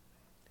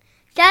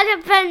Shut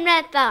up and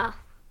wrestle.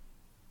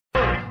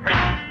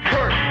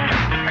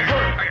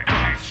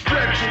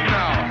 Stretch it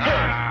now.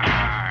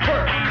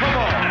 Come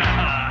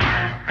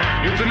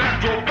on. It's a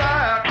natural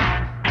fact.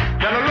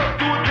 Gotta look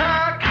to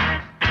attack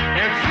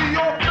and see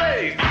your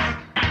face.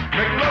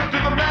 Make love to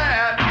the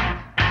mat,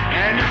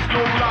 and it's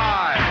no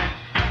lie.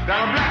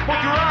 Down black,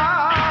 put your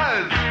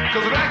eyes,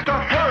 'cause it like to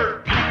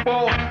hurt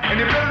people, and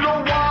you better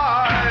know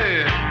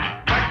why.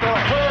 Like to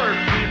hurt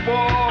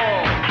people.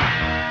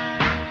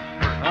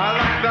 I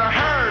like to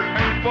hurt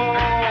people.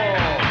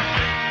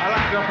 I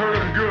like to hurt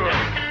them good.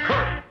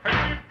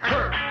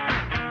 Hurt.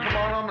 Come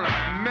on, I'm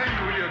gonna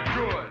mangle you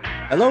good.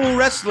 Hello,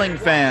 wrestling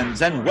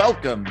fans, and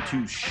welcome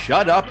to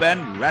Shut Up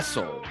and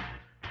Wrestle,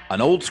 an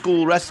old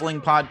school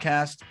wrestling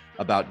podcast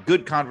about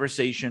good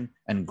conversation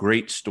and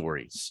great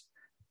stories.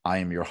 I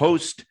am your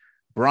host,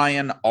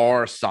 Brian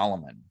R.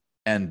 Solomon,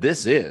 and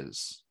this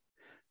is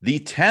the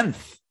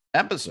 10th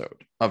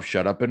episode of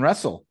Shut Up and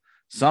Wrestle.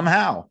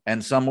 Somehow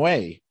and some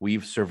way,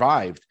 we've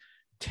survived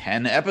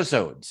 10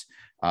 episodes.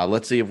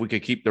 Let's see if we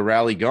could keep the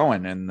rally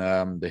going, and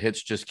the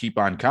hits just keep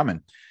on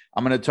coming.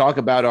 I'm going to talk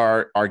about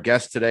our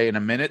guest today in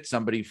a minute,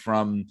 somebody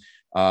from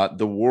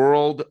the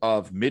world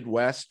of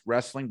Midwest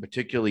wrestling,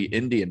 particularly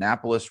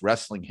Indianapolis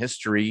wrestling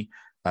history.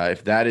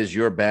 If that is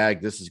your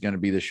bag, this is going to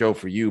be the show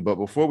for you. But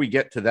before we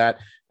get to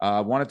that,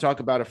 I want to talk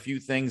about a few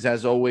things,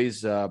 as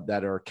always,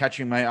 that are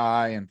catching my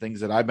eye and things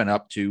that I've been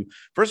up to.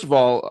 First of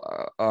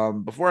all,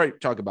 before I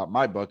talk about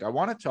my book, I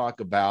want to talk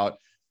about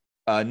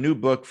a new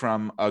book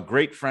from a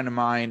great friend of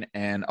mine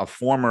and a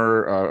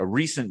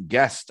recent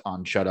guest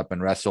on Shut Up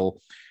and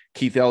Wrestle,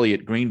 Keith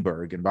Elliott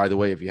Greenberg. And by the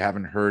way, if you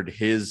haven't heard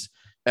his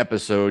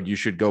episode, you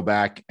should go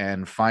back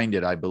and find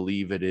it. I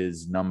believe it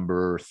is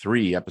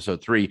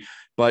episode 3.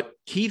 But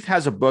Keith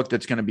has a book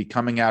that's going to be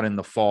coming out in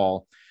the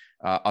fall,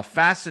 a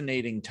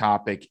fascinating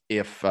topic,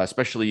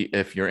 especially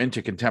if you're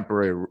into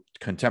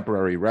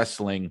contemporary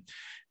wrestling,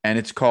 and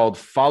it's called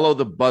Follow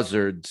the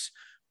Buzzards: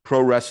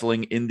 Pro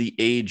Wrestling in the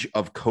Age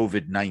of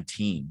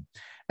COVID-19.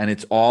 And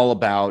it's all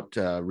about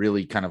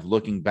really kind of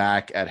looking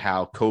back at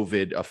how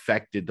COVID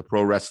affected the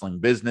pro wrestling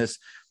business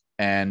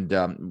and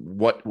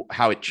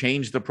how it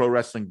changed the pro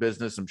wrestling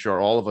business. I'm sure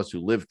all of us who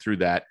lived through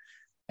that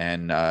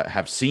and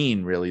have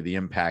seen really the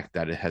impact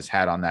that it has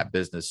had on that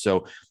business.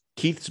 So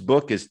Keith's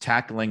book is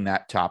tackling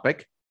that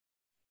topic.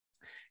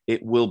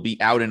 It will be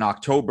out in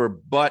October,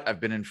 but I've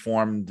been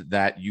informed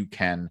that you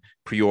can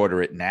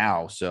pre-order it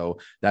now. So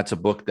that's a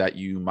book that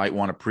you might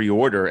want to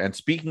pre-order. And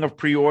speaking of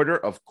pre-order,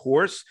 of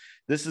course,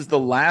 this is the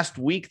last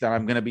week that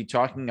I'm going to be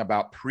talking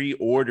about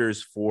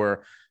pre-orders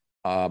for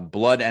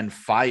Blood and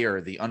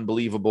Fire, the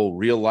unbelievable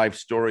real-life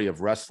story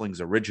of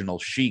wrestling's original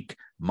Sheik,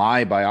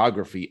 my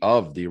biography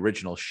of the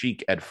original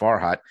Sheik, Ed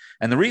Farhat.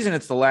 And the reason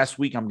it's the last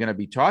week I'm going to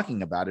be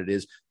talking about it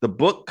is the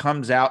book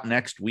comes out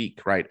next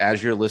week, right?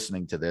 As you're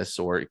listening to this,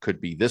 or it could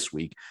be this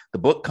week. The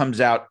book comes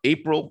out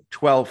April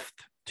 12th,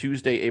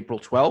 Tuesday, April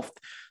 12th.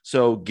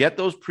 So get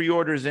those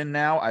pre-orders in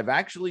now. I've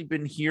actually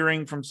been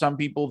hearing from some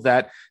people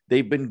that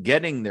they've been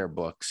getting their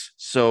books.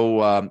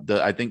 So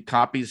I think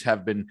copies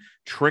have been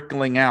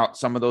trickling out.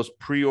 Some of those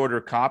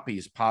pre-order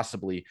copies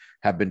possibly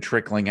have been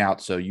trickling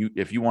out. So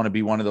if you want to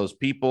be one of those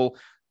people,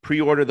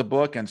 pre-order the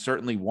book. And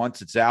certainly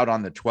once it's out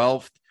on the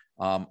 12th,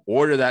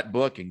 order that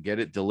book and get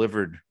it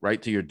delivered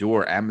right to your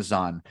door,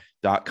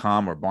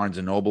 Amazon.com or Barnes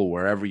 & Noble,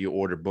 wherever you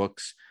order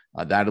books.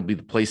 That'll be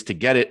the place to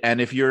get it.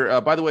 And if you're,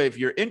 by the way, if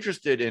you're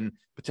interested in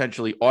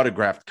potentially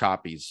autographed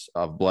copies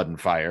of Blood and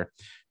Fire,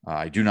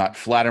 I do not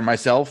flatter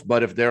myself,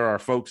 but if there are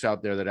folks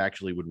out there that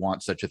actually would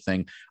want such a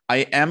thing, I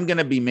am going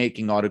to be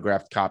making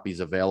autographed copies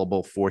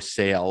available for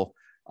sale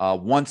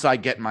once I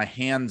get my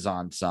hands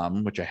on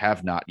some, which I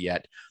have not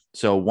yet.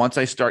 So once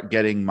I start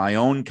getting my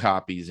own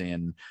copies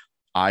in,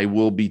 I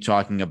will be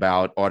talking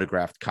about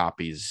autographed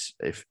copies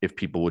if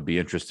people would be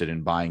interested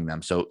in buying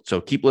them. So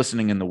keep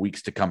listening in the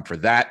weeks to come for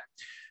that.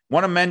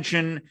 Want to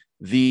mention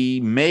the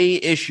May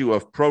issue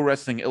of Pro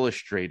Wrestling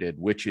Illustrated,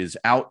 which is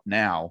out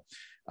now,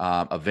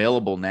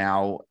 available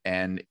now,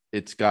 and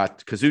it's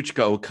got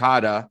Kazuchika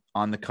Okada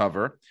on the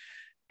cover.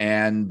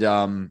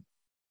 And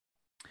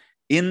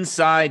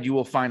inside, you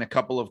will find a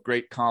couple of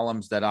great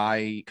columns that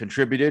I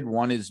contributed.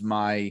 One is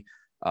my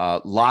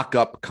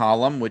lockup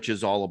column, which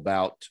is all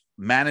about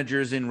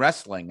managers in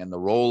wrestling and the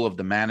role of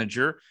the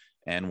manager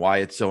and why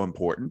it's so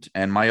important.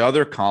 And my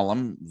other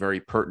column, very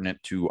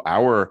pertinent to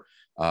our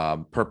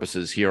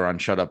purposes here on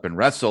Shut Up and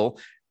Wrestle,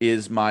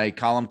 is my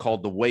column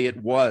called The Way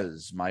It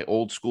Was, my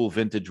old school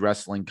vintage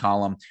wrestling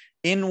column,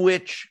 in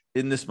which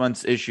in this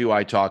month's issue,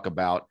 I talk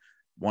about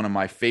one of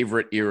my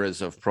favorite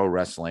eras of pro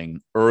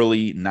wrestling,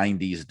 early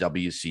 90s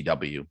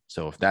WCW.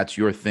 So if that's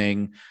your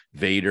thing,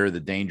 Vader, the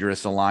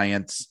Dangerous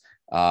Alliance,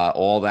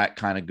 all that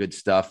kind of good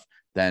stuff,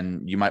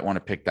 then you might want to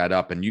pick that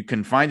up. And you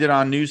can find it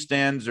on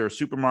newsstands or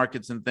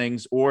supermarkets and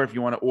things, or if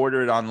you want to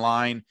order it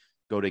online,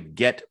 go to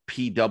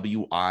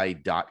getpwi.com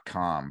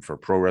for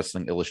Pro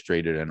Wrestling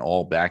Illustrated and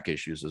all back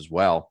issues as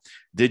well.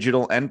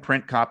 Digital and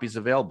print copies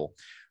available.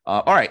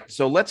 All right,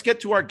 so let's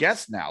get to our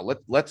guest now.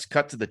 Let's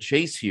cut to the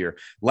chase here.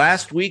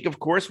 Last week, of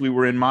course, we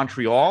were in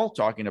Montreal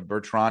talking to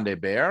Bertrand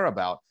Hébert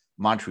about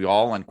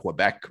Montreal and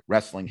Quebec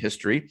wrestling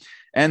history.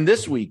 And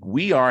this week,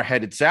 we are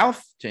headed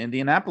south to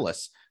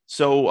Indianapolis.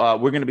 So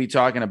we're going to be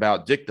talking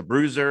about Dick the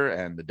Bruiser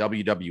and the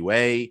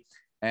WWA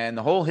and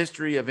the whole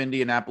history of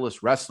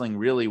Indianapolis wrestling,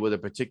 really with a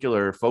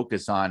particular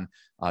focus on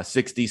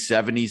 60s,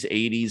 70s,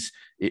 80s.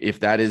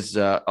 If that is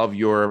of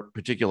your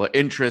particular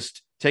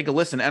interest, take a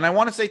listen. And I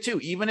want to say, too,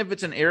 even if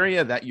it's an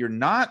area that you're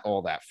not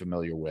all that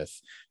familiar with,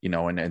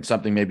 and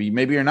something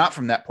maybe you're not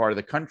from that part of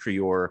the country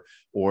or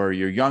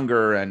you're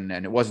younger and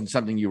it wasn't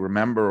something you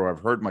remember or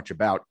have heard much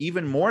about,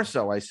 even more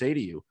so, I say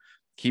to you,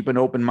 keep an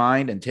open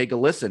mind and take a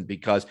listen,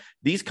 because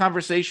these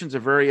conversations are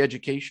very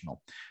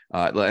educational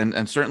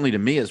and certainly to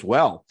me as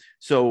well.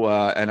 So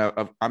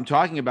I'm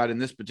talking about, in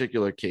this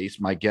particular case,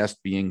 my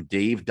guest being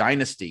Dave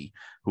Dynasty,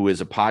 who is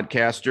a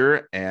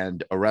podcaster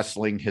and a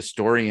wrestling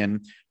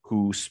historian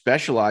who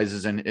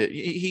specializes in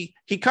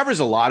he covers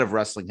a lot of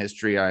wrestling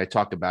history. I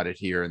talk about it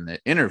here in the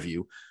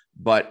interview,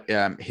 but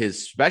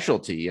his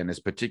specialty and his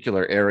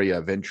particular area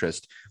of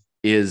interest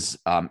is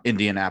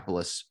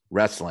Indianapolis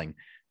wrestling.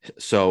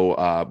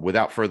 So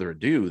without further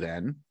ado,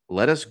 then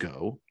let us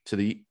go to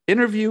the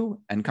interview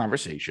and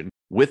conversation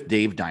with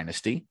Dave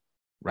Dynasty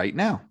right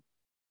now.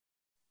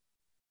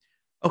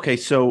 Okay,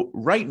 so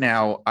right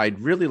now, I'd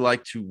really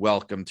like to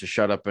welcome to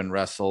Shut Up and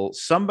Wrestle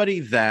somebody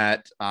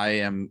that I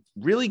am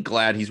really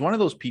glad. He's one of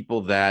those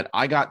people that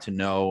I got to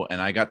know and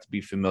I got to be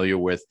familiar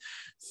with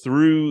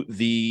through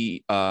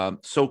the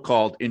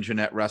so-called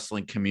internet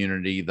wrestling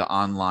community, the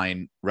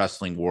online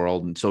wrestling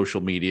world and social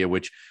media,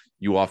 which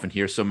you often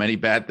hear so many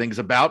bad things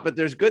about, but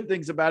there's good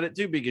things about it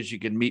too, because you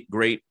can meet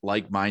great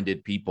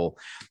like-minded people.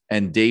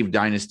 And Dave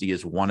Dynasty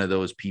is one of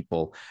those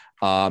people.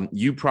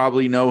 You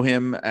probably know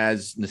him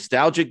as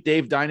Nostalgic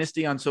Dave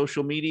Dynasty on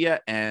social media,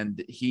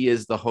 and he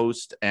is the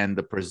host and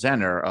the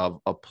presenter of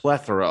a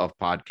plethora of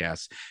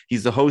podcasts.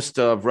 He's the host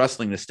of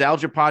Wrestling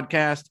Nostalgia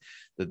Podcast,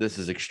 the This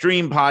Is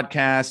Extreme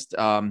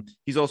podcast.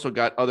 He's also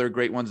got other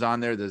great ones on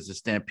there. There's the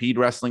Stampede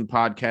Wrestling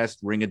Podcast,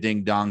 Ring a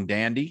Ding Dong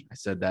Dandy. I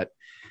said that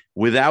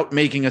without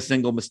making a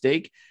single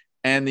mistake,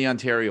 and the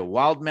Ontario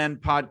Wildmen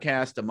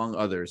podcast, among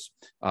others.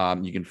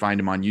 You can find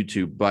him on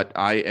YouTube, but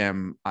I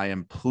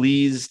am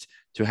pleased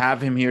to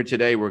have him here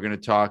today. We're going to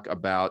talk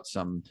about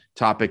some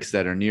topics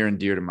that are near and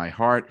dear to my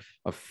heart.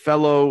 A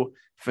fellow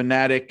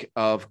fanatic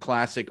of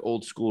classic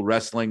old school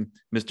wrestling,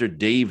 Mr.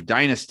 Dave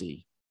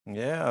Dynasty.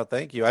 Yeah,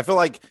 thank you. I feel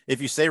like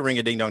if you say Ring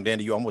a Ding Dong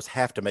Dandy, you almost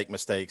have to make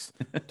mistakes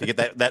to get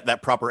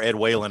that proper Ed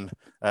Whalen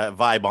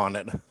vibe on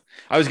it.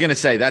 I was going to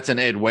say that's an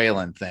Ed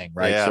Whalen thing,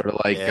 right? Yeah, sort of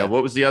like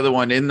what was the other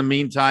one? In the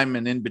Meantime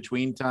and In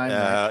Between Time.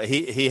 Right?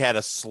 He had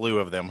a slew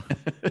of them.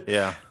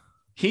 Yeah.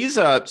 He's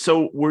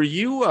so were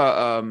you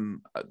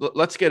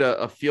let's get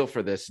a feel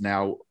for this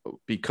now,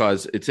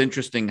 because it's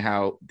interesting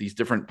how these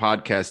different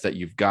podcasts that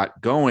you've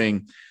got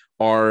going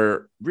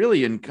are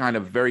really in kind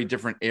of very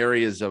different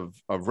areas of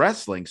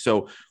wrestling.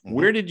 So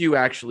where did you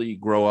actually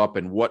grow up,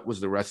 and what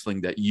was the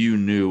wrestling that you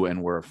knew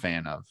and were a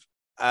fan of?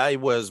 I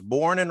was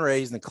born and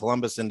raised in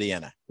Columbus,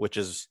 Indiana, which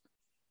is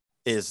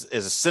as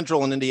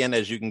central in Indiana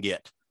as you can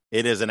get.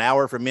 It is an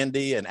hour from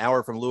Indy, an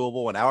hour from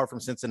Louisville, an hour from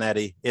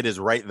Cincinnati. It is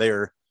right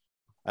there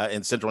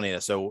in central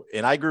Indiana. So,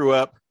 and I grew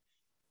up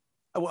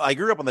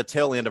on the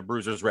tail end of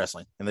Bruisers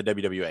wrestling in the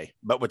WWA.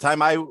 But by the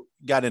time I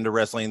got into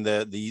wrestling,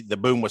 the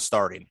boom was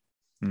starting.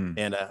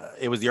 And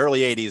it was the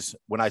early 80s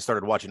when I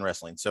started watching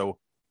wrestling. So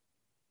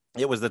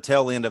it was the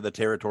tail end of the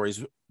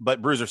territories,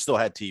 but Bruiser still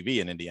had TV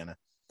in Indiana.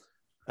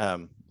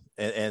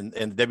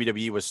 And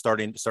WWE was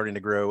starting to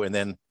grow, and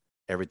then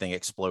everything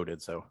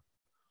exploded. So.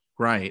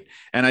 Right.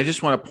 And I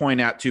just want to point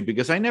out too,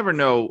 because I never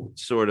know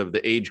sort of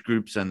the age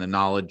groups and the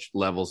knowledge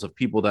levels of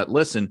people that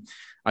listen.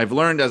 I've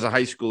learned as a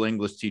high school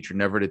English teacher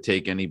never to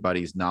take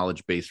anybody's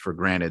knowledge base for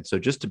granted. So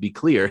just to be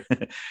clear,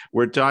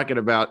 we're talking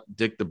about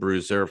Dick the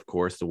Bruiser, of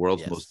course, the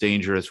world's most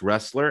dangerous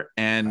wrestler,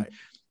 and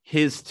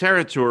his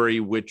territory,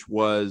 which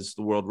was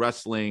the World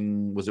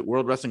Wrestling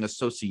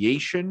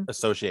Association?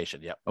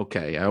 Association, yeah.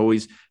 Okay.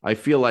 I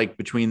feel like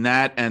between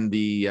that and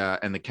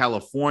the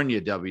California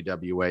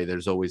WWA,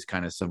 there's always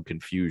kind of some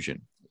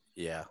confusion.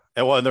 Yeah.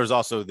 And there's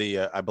also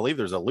I believe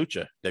there's a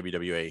Lucha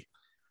WWA.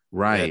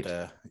 Right.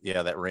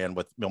 That ran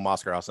with Bill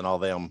Moskerhouse and all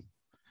them.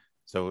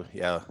 So,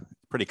 yeah,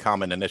 pretty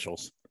common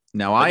initials.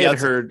 Now, I had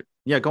heard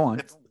 – go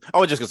on. I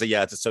was just going to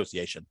say, it's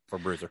association for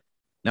Bruiser.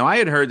 Now, I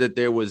had heard that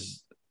there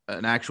was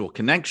an actual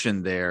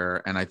connection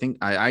there, and I think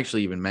I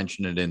actually even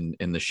mentioned it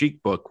in the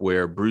Chic book,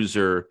 where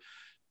Bruiser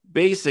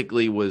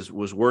basically was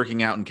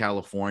working out in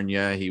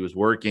California. He was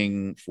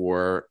working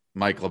for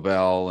Mike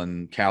LaBelle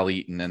and Cal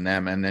Eaton and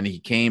them, and then he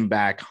came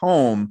back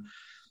home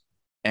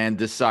and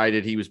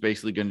decided he was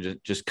basically going to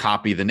just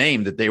copy the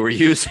name that they were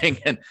using.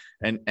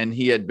 And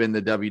he had been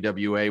the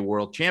WWA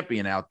world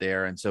champion out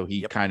there. And so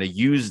he kind of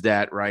used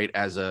that, right,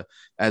 as a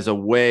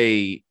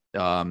way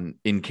in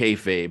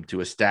kayfabe to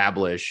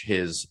establish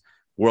his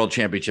world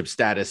championship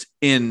status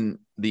in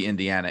the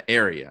Indiana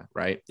area,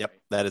 right? Yep,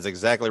 that is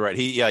exactly right.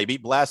 He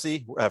beat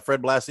Blassie,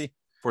 Fred Blassie,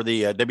 for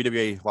the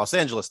WWA Los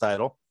Angeles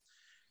title.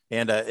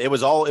 And it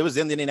was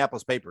in the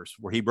Indianapolis papers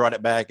where he brought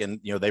it back, and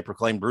they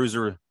proclaimed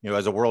Bruiser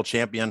as a world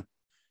champion.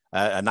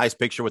 A nice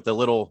picture with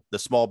the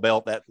small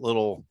belt, that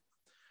little.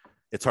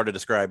 It's hard to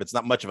describe. It's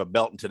not much of a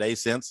belt in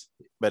today's sense,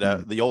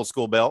 but the old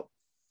school belt.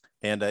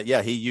 And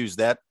he used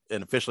that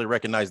and officially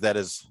recognized that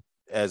as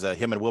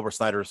him and Wilbur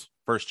Snyder's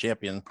first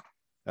champion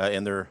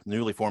in their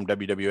newly formed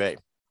WWA.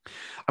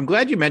 I'm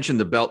glad you mentioned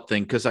the belt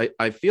thing, because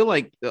I feel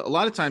like a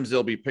lot of times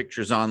there'll be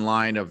pictures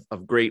online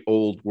of great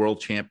old world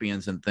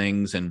champions and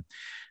things,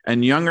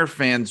 and younger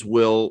fans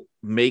will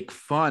make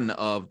fun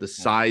of the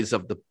size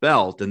of the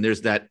belt. And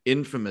there's that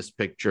infamous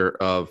picture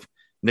of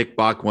Nick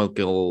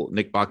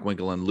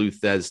Bockwinkel and Lou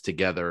Thez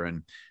together,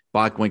 and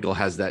Bockwinkel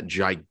has that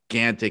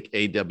gigantic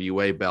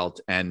AWA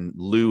belt, and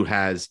Lou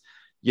has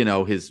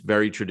his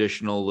very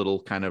traditional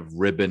little kind of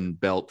ribbon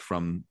belt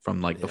from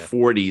like the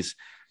 40s.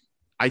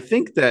 I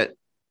think that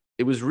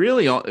it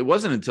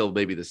wasn't until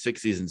maybe the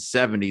 60s and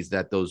 70s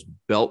that those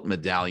belt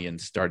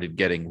medallions started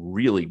getting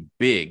really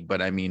big.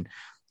 But I mean,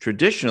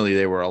 traditionally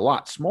they were a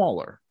lot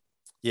smaller.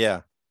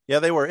 Yeah,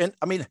 they were. And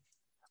I mean,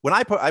 when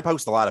I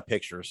post a lot of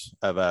pictures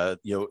of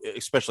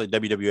especially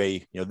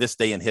WWA, this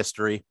day in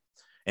history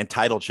and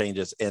title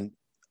changes, and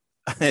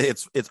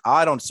it's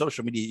odd on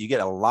social media. You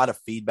get a lot of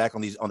feedback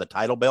on the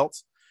title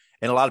belts,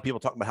 and a lot of people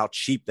talking about how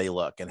cheap they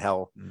look and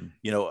how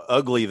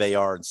ugly they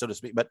are, and so to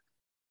speak. But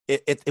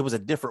it was a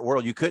different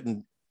world. You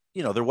couldn't,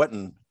 there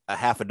wasn't a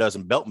half a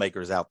dozen belt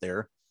makers out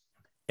there.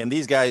 And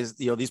these guys,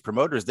 these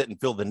promoters didn't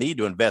feel the need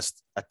to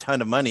invest a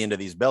ton of money into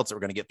these belts that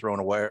were going to get thrown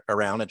away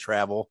around and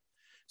travel.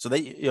 So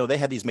they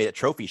had these made at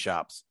trophy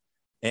shops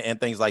and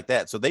things like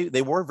that. So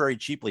they were very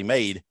cheaply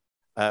made.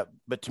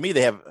 But to me,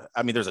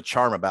 there's a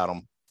charm about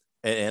them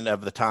and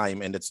of the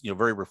time, and it's,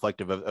 very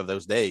reflective of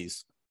those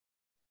days.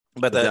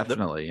 But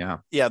definitely.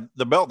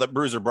 The belt that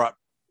Bruiser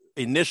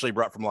initially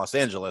brought from Los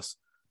Angeles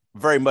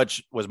very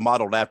much was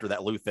modeled after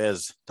that Lou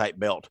Thez type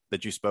belt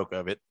that you spoke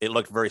of. It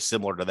looked very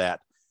similar to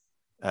that.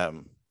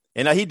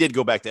 And he did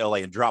go back to LA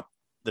and drop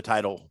the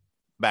title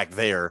back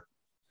there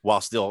while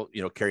still,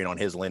 carrying on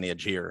his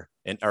lineage here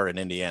in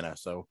Indiana.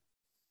 So,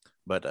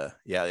 but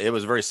it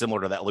was very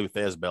similar to that Lou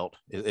Thez belt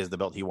is the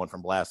belt he won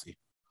from Blassie.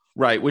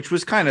 Right. Which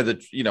was kind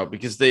of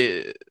because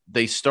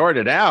they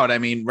started out, I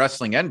mean,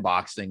 wrestling and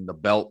boxing, the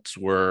belts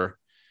were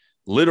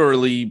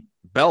literally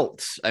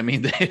belts. I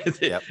mean,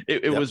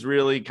 it was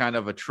really kind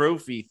of a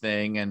trophy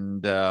thing.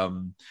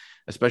 And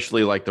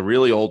especially like the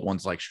really old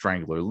ones, like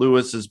Strangler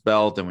Lewis's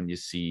belt. And when you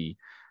see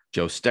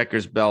Joe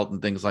Stecker's belt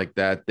and things like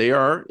that,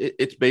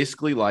 it's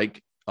basically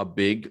like a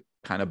big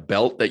kind of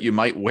belt that you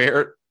might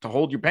wear to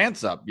hold your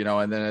pants up,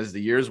 and then as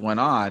the years went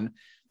on,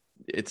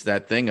 it's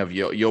that thing of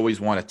you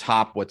always want to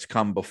top what's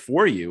come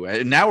before you.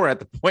 And now we're at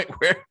the point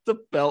where the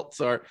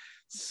belts are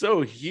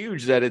so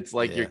huge that it's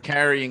like you're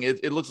carrying it.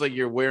 It looks like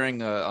you're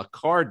wearing a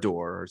car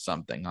door or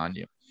something on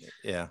you.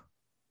 Yeah.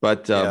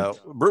 But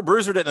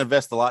Bruiser didn't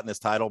invest a lot in his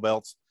title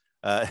belts.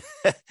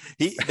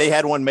 They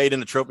had one made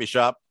in a trophy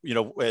shop,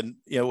 when,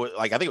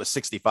 like I think it was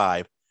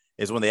 65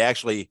 is when they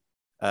actually,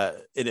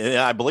 and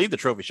I believe the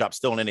trophy shop's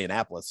still in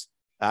Indianapolis.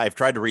 I've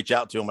tried to reach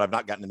out to them, but I've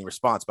not gotten any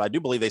response, but I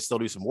do believe they still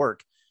do some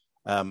work.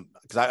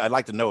 Because I'd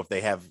like to know if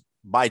they have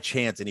by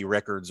chance any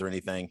records or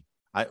anything.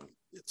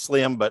 It's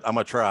slim, but I'm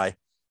going to try.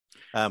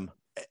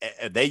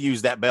 They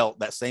used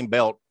that same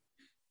belt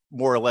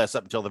more or less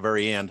up until the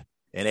very end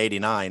in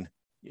 89.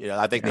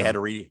 I think they had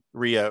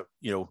to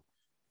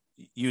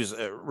use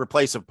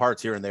replace some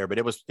parts here and there, but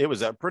it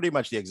was pretty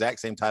much the exact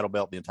same title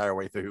belt the entire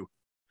way through.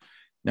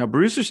 Now,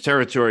 Bruiser's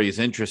territory is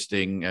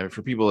interesting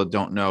for people that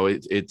don't know.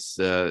 It's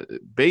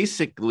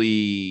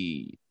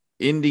basically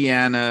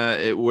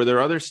Indiana. Were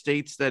there other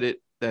states that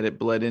it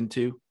bled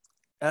into?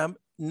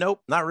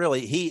 Nope, not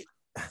really.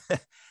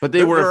 But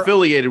they were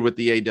affiliated with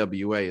the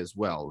AWA as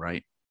well,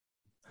 right?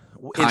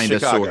 Kind of,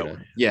 Chicago. sort of.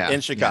 Yeah,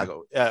 in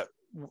Chicago. Yeah.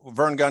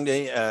 Vern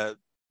Gundy,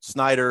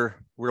 Snyder,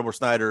 Wilbur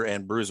Snyder,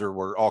 and Bruiser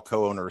were all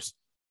co-owners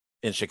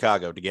in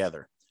Chicago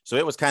together. So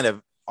it was kind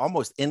of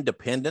almost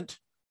independent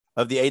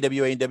of the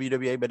AWA and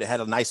WWA, but it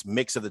had a nice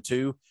mix of the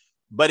two.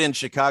 But in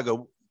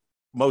Chicago,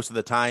 most of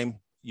the time,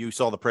 you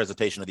saw the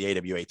presentation of the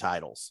AWA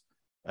titles.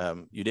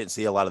 You didn't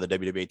see a lot of the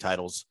WWA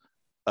titles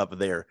up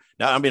there.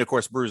 Now, I mean, of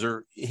course,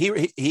 Bruiser,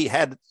 he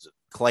had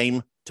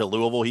claim to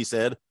Louisville, he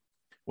said,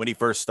 when he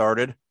first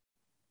started.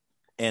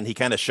 And he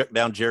kind of shook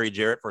down Jerry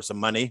Jarrett for some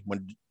money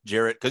when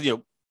Jarrett, because,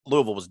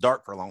 Louisville was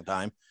dark for a long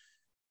time.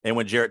 And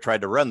when Jarrett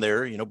tried to run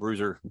there,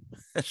 Bruiser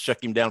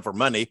shook him down for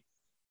money.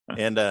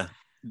 And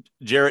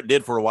Jarrett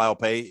did for a while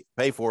pay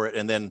for it.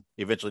 And then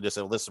eventually just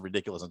said, well, this is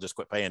ridiculous, and just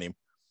quit paying him.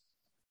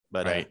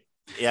 But right.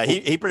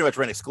 He pretty much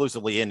ran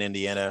exclusively in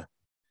Indiana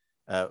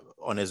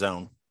on his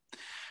own.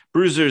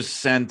 Bruiser's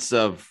sense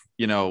of,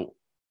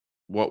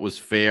 what was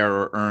fair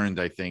or earned,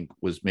 I think,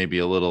 was maybe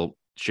a little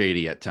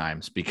shady at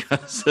times,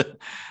 because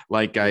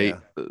I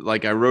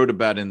wrote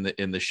about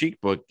in the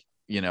Sheik book,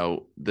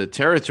 the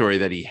territory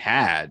that he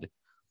had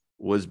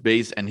was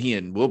and he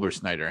and Wilbur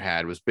Snyder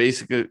had was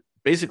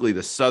basically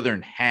the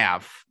southern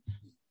half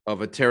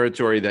of a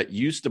territory that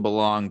used to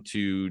belong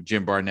to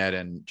Jim Barnett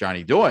and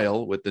Johnny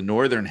Doyle, with the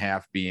northern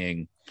half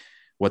being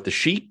what the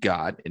Sheik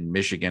got in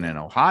Michigan and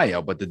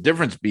Ohio. But the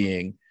difference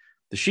being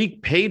the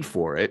Sheik paid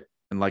for it.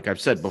 And like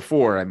I've said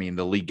before, I mean,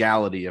 the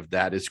legality of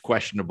that is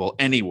questionable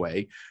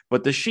anyway.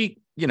 But the Sheik,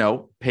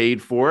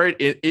 paid for it.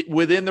 It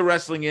within the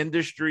wrestling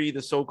industry,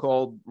 the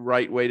so-called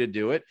right way to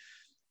do it.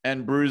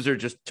 And Bruiser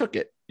just took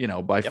it,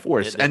 by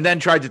force, and then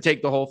tried to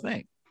take the whole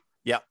thing.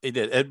 Yeah, it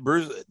did. And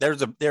Bruiser,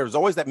 there's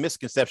always that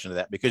misconception of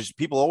that, because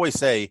people always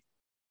say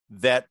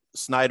that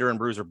Snyder and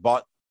Bruiser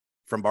bought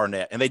from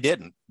Barnett, and they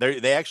didn't.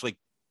 They actually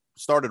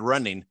started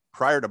running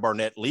prior to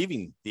Barnett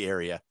leaving the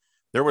area.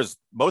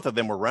 Both of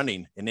them were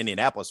running in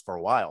Indianapolis for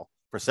a while,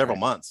 for several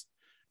months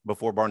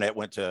before Barnett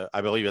went to,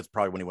 I believe it's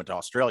probably when he went to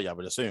Australia, I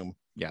would assume.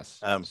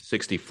 Yes.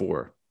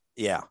 64.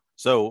 Yeah.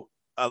 So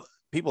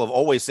people have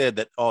always said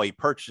that, he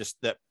purchased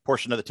that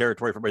portion of the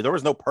territory from me. There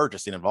was no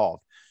purchasing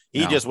involved.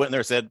 He just went in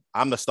there and said,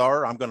 I'm the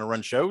star. I'm going to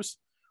run shows.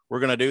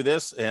 We're going to do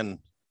this. And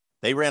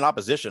they ran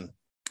opposition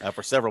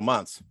for several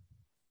months.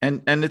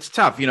 And it's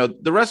tough.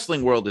 The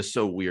wrestling world is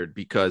so weird,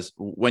 because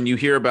when you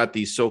hear about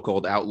these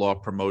so-called outlaw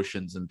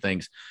promotions and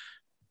things,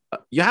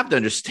 you have to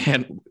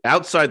understand,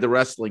 outside the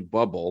wrestling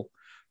bubble,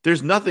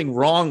 there's nothing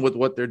wrong with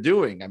what they're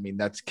doing. I mean,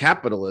 that's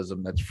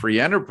capitalism. That's free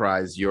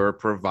enterprise. You're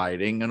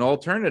providing an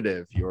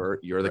alternative.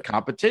 You're the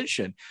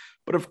competition.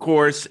 But of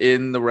course,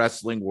 in the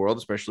wrestling world,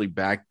 especially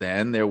back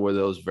then, there were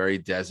those very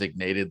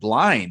designated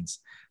lines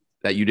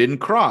that you didn't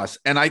cross.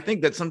 And I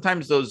think that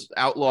sometimes those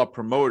outlaw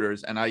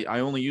promoters, and I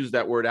only use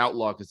that word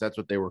outlaw because that's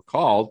what they were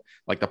called,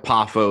 like the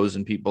Poffos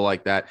and people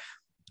like that,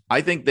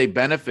 I think they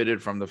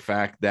benefited from the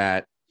fact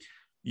that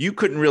you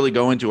couldn't really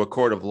go into a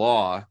court of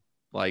law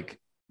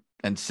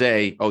and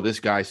say, oh, this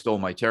guy stole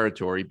my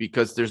territory,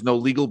 because there's no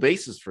legal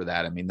basis for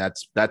that. I mean,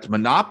 that's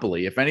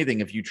monopoly. If anything,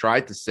 if you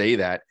tried to say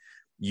that,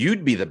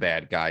 you'd be the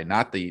bad guy,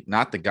 not the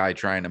guy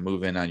trying to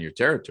move in on your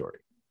territory.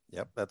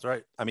 Yep, that's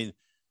right. I mean,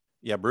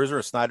 yeah, Bruiser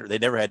and Snyder, they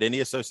never had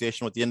any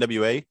association with the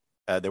NWA.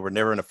 They were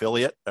never an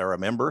affiliate or a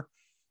member.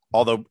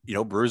 Although,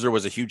 Bruiser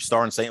was a huge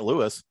star in St.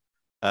 Louis,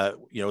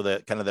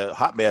 the kind of the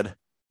hotbed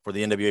for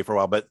the NWA for a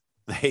while, but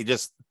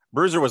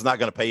Bruiser was not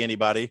going to pay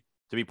anybody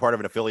to be part of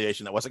an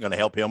affiliation that wasn't going to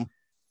help him.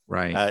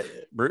 Right.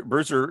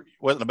 Bruiser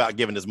wasn't about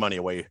giving his money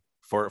away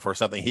for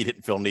something he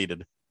didn't feel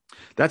needed.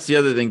 That's the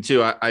other thing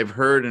too. I've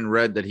heard and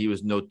read that he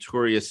was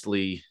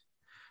notoriously,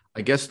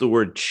 I guess the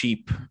word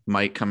cheap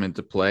might come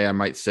into play. I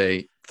might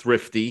say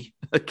thrifty,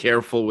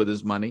 careful with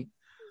his money.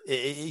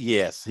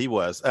 Yes, he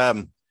was.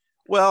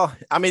 Well,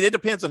 I mean, it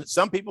depends on,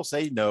 some people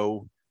say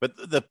no, but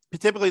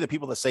typically the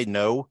people that say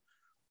no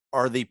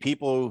are the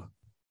people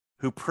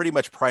who pretty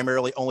much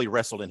primarily only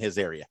wrestled in his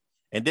area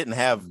and didn't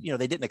have,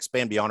 they didn't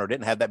expand beyond or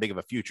didn't have that big of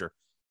a future.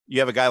 You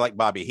have a guy like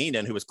Bobby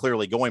Heenan who was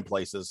clearly going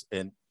places.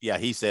 And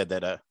he said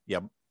that,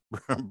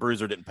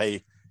 Bruiser didn't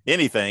pay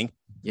anything.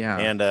 Yeah.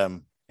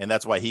 And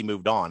that's why he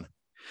moved on.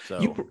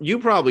 So you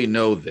probably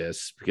know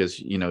this because,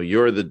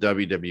 you're the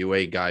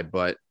WWA guy,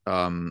 but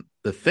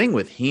the thing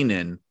with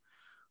Heenan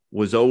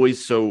was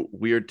always so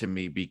weird to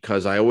me,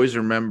 because I always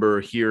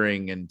remember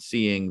hearing and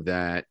seeing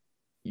that,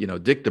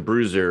 Dick the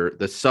Bruiser,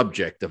 the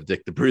subject of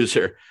Dick the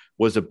Bruiser,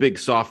 was a big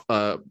soft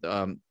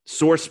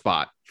sore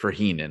spot for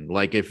Heenan.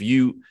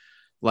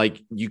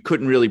 You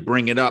couldn't really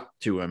bring it up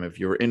to him if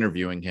you were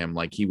interviewing him.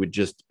 He would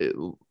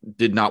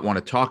did not want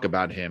to talk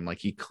about him.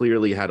 He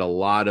clearly had a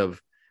lot of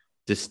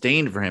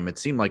disdain for him. It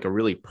seemed like a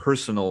really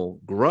personal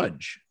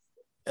grudge.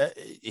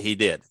 He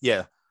did.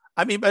 Yeah.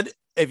 I mean, but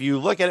if you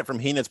look at it from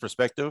Heenan's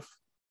perspective,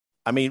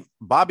 I mean,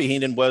 Bobby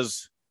Heenan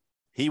was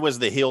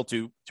the heel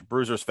to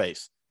Bruiser's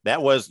face.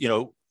 That was,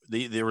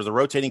 there was a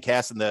rotating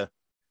cast in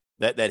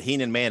that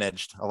Heenan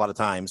managed a lot of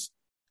times,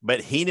 but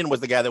Heenan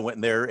was the guy that went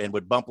in there and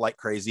would bump like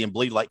crazy and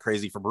bleed like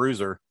crazy for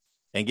Bruiser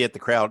and get the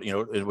crowd,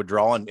 it would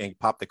draw and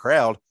pop the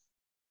crowd.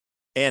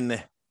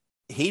 And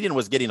Heenan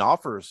was getting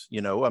offers,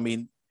 I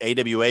mean,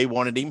 AWA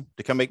wanted him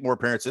to come make more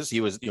appearances.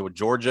 He was,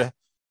 Georgia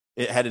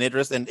had an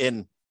interest,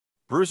 and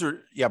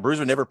Bruiser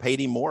never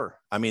paid him more.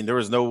 I mean, there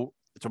was no,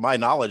 to my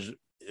knowledge,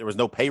 there was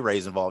no pay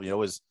raise involved.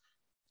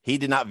 He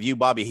did not view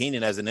Bobby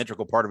Heenan as an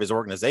integral part of his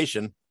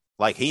organization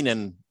like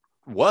Heenan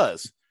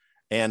was.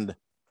 And,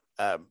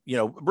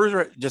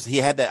 Bruiser he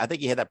had that, I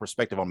think he had that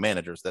perspective on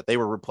managers that they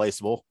were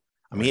replaceable.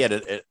 I mean, he had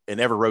an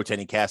ever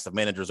rotating cast of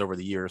managers over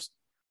the years.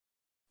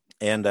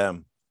 And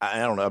I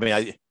don't know.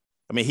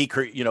 I mean,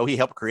 he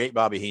helped create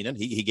Bobby Heenan.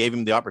 He gave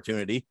him the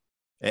opportunity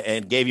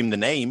and gave him the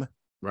name.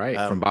 Right.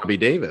 From Bobby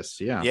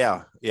Davis. Yeah.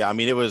 Yeah. Yeah. I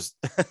mean, it was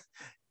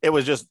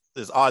just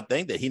this odd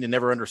thing that Heenan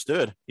never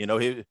understood.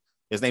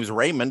 His name's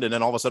Raymond. And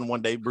then all of a sudden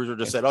one day Bruiser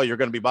just said, oh, you're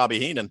going to be Bobby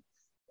Heenan.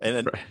 And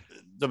then to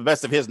the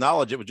best of his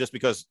knowledge, it was just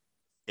because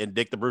in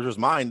Dick the Bruiser's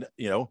mind,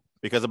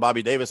 because of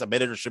Bobby Davis, a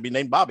manager should be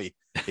named Bobby.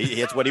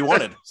 It's what he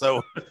wanted.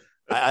 So,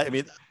 I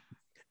mean,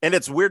 and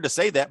it's weird to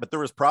say that, but there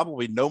was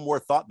probably no more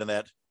thought than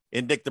that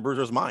in Dick the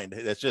Bruiser's mind.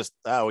 It's just,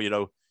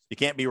 you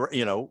can't be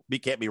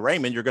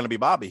Raymond. You're going to be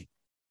Bobby.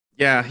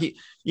 Yeah.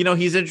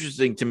 He's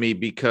interesting to me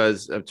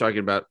because I'm talking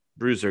about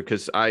Bruiser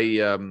because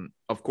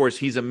of course,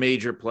 he's a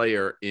major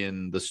player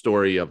in the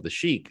story of the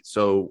Sheik.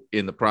 So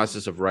in the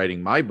process of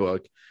writing my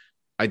book,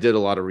 I did a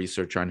lot of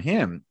research on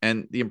him.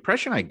 And the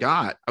impression I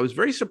got, I was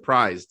very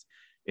surprised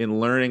in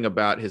learning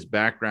about his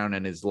background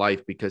and his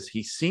life, because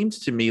he seems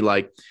to me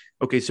like,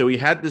 okay, so he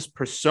had this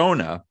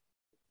persona,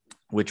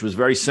 which was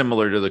very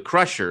similar to the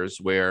Crushers,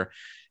 where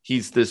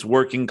he's this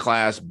working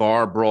class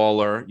bar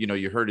brawler. You know,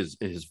 you heard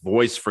his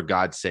voice, for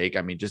God's sake.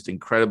 I mean, just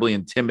incredibly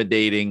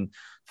intimidating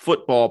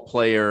football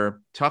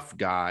player, tough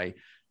guy.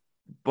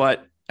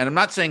 But, and I'm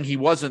not saying he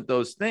wasn't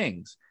those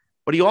things,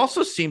 but he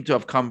also seemed to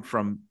have come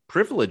from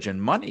privilege and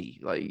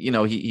money. Like, you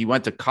know, he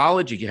went to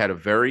college. He had a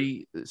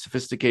very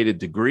sophisticated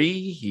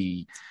degree.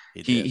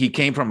 He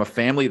came from a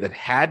family that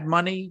had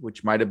money,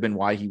 which might have been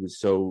why he was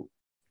so,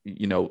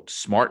 you know,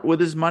 smart with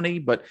his money,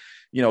 but,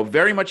 you know,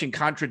 very much in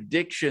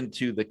contradiction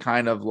to the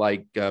kind of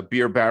like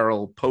beer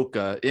barrel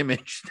polka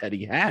image that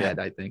he had,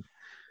 I think.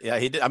 Yeah,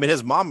 he did. I mean,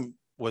 his mom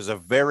was a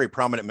very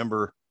prominent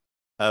member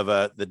of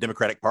the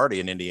Democratic Party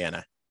in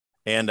Indiana.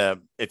 And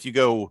if you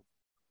go,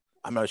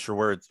 I'm not sure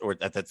where it's, or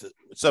that's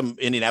some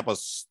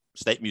Indianapolis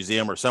State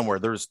Museum or somewhere,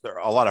 there are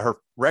a lot of her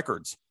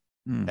records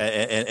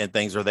and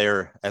things are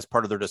there as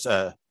part of their,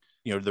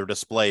 you know, their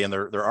display and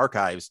their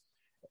archives.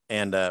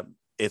 And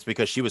it's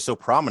because she was so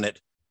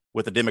prominent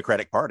with the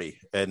Democratic Party.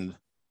 And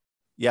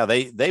yeah,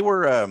 they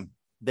were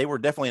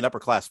definitely an upper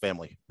class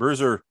family.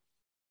 Bruiser,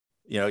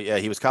 you know, yeah,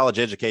 he was college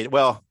educated.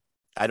 Well,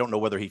 I don't know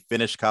whether he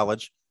finished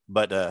college,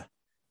 but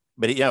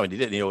he, you know, he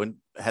did, you know, and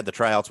had the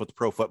tryouts with the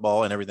pro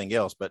football and everything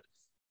else. But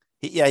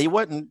he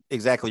wasn't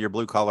exactly your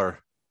blue collar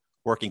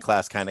working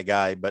class kind of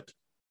guy, but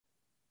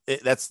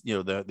that's, you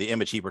know, the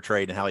image he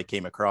portrayed and how he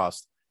came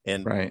across.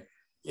 And, right.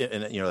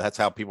 And, you know, that's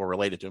how people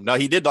related to him. Now,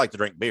 he did like to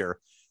drink beer,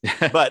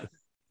 but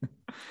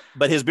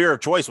his beer of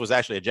choice was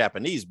actually a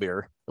Japanese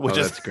beer, which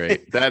is that's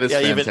great. That is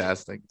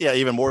fantastic.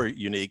 Even more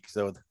unique.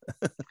 So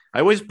I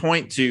always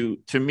point to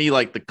me,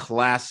 like the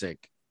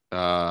classic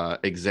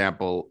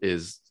example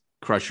is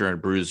Crusher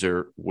and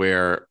Bruiser,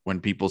 where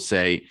when people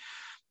say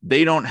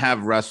they don't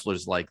have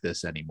wrestlers like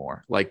this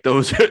anymore, like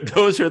those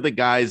are the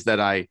guys that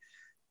I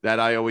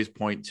always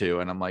point to.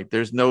 And I'm like,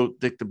 there's no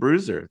Dick the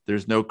Bruiser,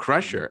 there's no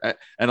Crusher.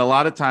 And a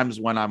lot of times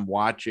when I'm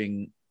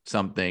watching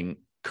something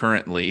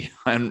currently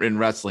in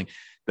wrestling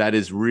that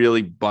is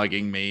really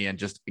bugging me and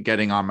just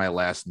getting on my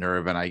last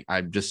nerve, and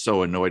I'm just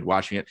so annoyed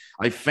watching it,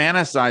 I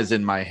fantasize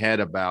in my head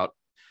about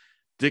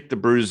Dick the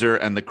Bruiser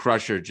and the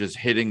Crusher just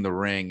hitting the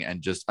ring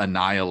and just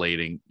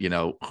annihilating, you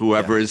know,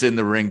 whoever is in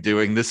the ring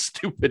doing this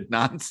stupid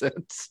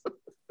nonsense.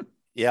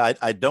 Yeah,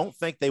 I don't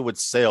think they would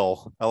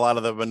sell a lot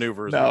of the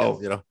maneuvers. No.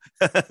 Because, you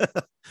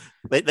know,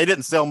 they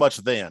didn't sell much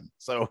then.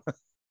 So,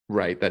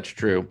 right, that's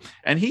true.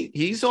 And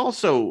he's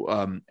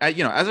also,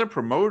 you know, as a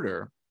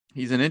promoter,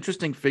 he's an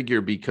interesting figure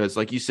because,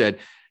 like you said,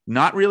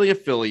 not really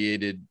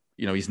affiliated.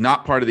 You know, he's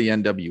not part of the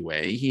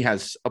NWA. He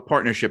has a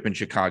partnership in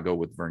Chicago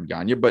with Vern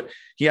Gagne, but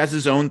he has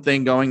his own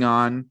thing going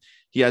on.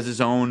 He has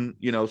his own,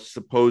 you know,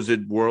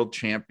 supposed world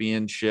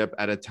championship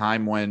at a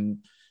time when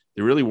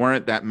there really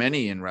weren't that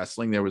many in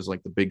wrestling. There was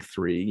like the big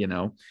three, you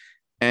know,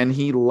 and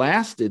he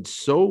lasted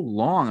so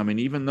long. I mean,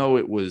 even though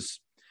it was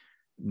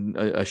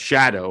a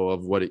shadow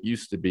of what it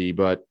used to be,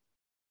 but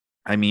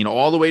I mean,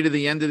 all the way to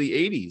the end of the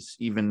 80s,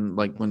 even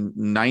like when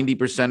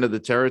 90% of the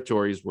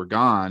territories were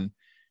gone,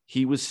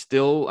 he was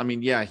still, I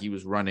mean, yeah, he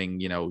was running,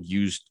 you know,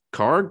 used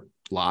car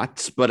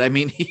lots, but I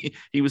mean,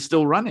 he was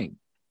still running.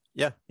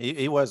 Yeah,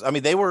 he was. I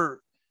mean, the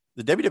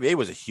WWA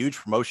was a huge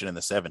promotion in the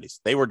 70s.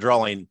 They were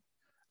drawing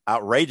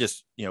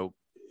outrageous, you know,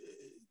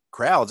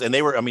 crowds. And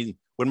they were, I mean,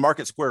 when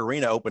Market Square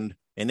Arena opened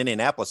in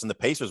Indianapolis and the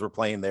Pacers were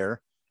playing there,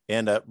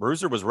 and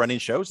Bruiser was running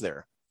shows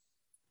there.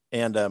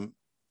 And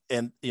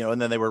you know,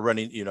 and then they were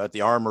running, you know, at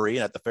the Armory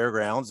and at the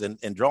fairgrounds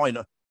and drawing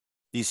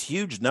these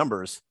huge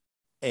numbers.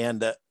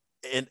 And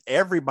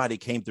everybody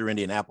came through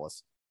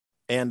Indianapolis.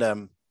 And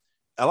a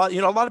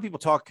lot of people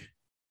talk,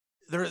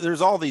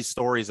 there's all these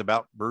stories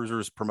about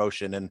Bruiser's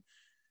promotion,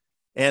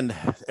 and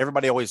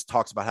everybody always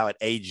talks about how it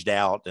aged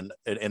out and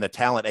the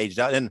talent aged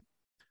out. And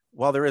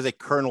while there is a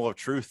kernel of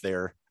truth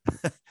there,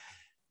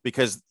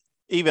 because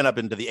even up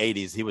into the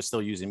 80s, he was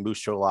still using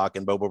Moose Cholak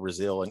and Bobo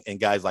Brazil and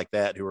guys like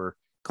that who were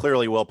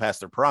clearly well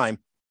past their prime.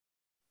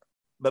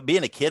 But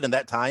being a kid in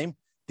that time,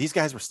 these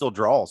guys were still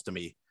draws to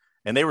me.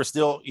 And they were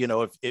still, you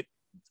know,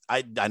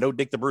 I know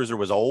Dick the Bruiser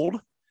was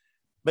old,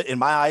 but in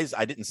my eyes,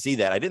 I didn't see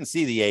that. I didn't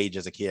see the age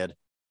as a kid.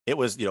 It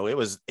was, you know, it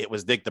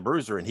was Dick the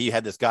Bruiser, and he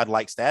had this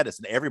godlike status,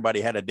 and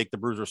everybody had a Dick the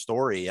Bruiser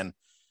story,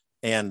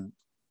 and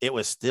he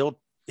was still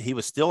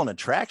an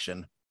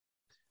attraction.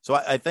 So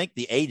I think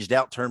the aged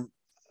out term,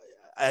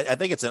 I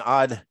think it's an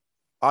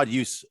odd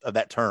use of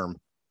that term.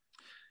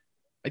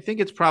 I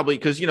think it's probably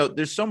because, you know,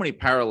 there's so many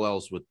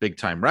parallels with big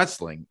time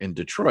wrestling in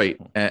Detroit,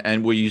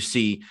 and where you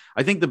see,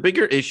 I think the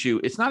bigger issue,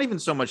 it's not even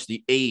so much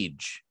the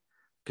age,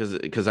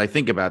 because I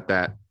think about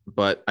that,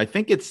 but I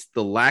think it's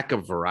the lack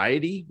of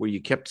variety, where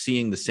you kept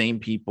seeing the same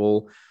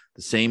people,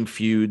 the same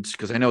feuds.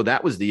 Because I know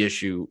that was the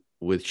issue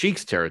with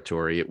Sheik's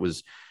territory. It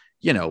was,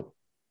 you know,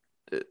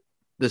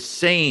 the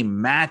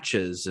same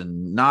matches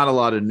and not a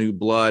lot of new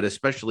blood,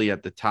 especially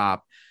at the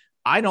top.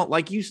 I don't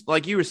like you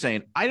were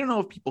saying, I don't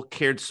know if people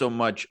cared so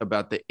much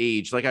about the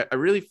age. Like, I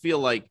really feel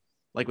like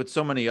with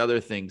so many other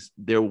things,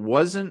 there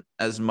wasn't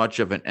as much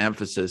of an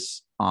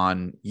emphasis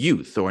on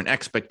youth or an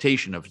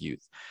expectation of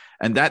youth.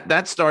 And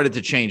that started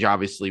to change,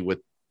 obviously, with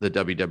the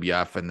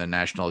WWF and the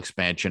national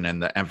expansion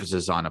and the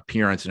emphasis on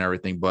appearance and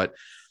everything. But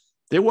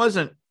there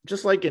wasn't,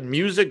 just like in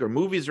music or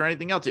movies or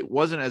anything else, it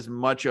wasn't as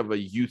much of a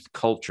youth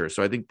culture.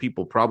 So I think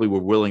people probably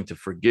were willing to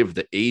forgive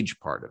the age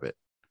part of it.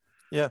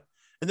 Yeah,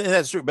 and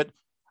that's true. But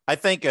I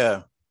think in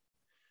a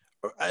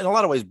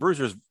lot of ways,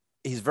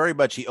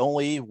 he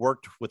only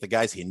worked with the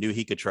guys he knew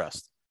he could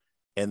trust.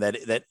 And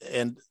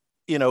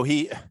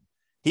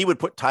he would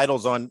put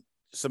titles on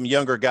some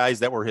younger guys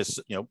that were his,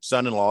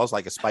 son-in-laws,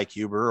 like a Spike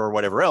Huber or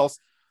whatever else.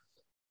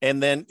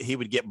 And then he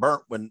would get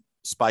burnt when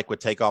Spike would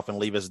take off and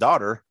leave his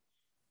daughter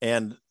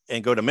and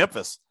go to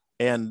Memphis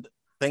and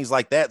things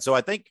like that. So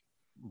I think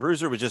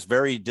Bruiser was just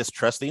very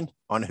distrusting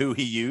on who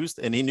he used.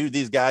 And he knew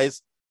these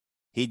guys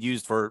he'd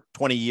used for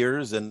 20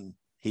 years and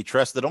he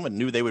trusted them and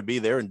knew they would be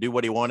there and do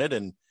what he wanted.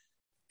 And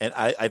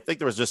I think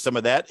there was just some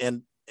of that.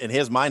 And in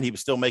his mind, he was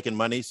still making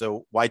money.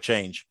 So why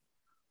change?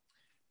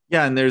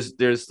 Yeah. And there's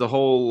the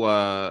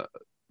whole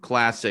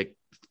classic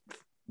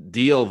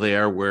deal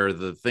there where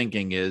the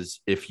thinking is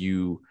if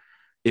you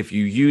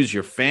use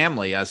your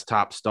family as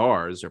top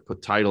stars or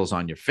put titles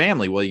on your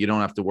family, well, you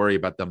don't have to worry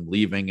about them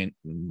leaving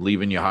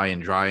you high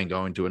and dry and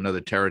going to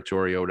another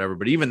territory or whatever.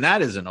 But even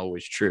that isn't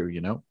always true,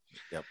 Yep.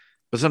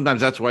 But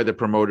sometimes that's why the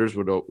promoters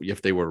would,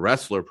 if they were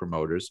wrestler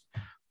promoters,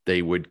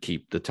 they would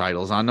keep the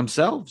titles on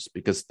themselves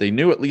because they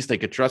knew at least they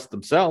could trust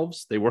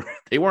themselves. They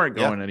weren't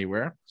going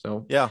anywhere.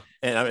 So yeah.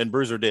 And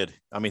Bruiser did.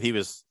 I mean, he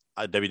was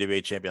a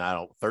WWE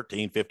champion,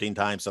 13, 15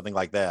 times, something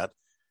like that.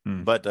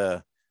 But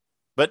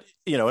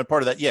and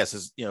part of that, yes,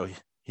 is,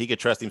 he could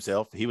trust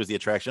himself. He was the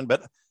attraction,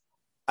 but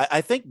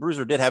I think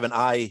Bruiser did have an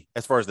eye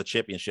as far as the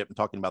championship and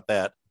talking about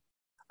that.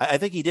 I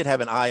think he did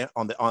have an eye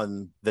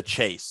on the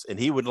chase, and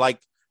he would like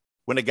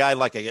when a guy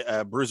like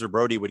a Bruiser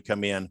Brody would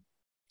come in,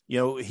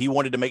 he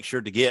wanted to make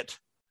sure to get,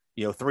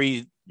 2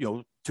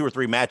 or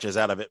 3 matches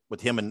out of it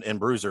with him and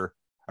Bruiser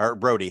or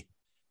Brody.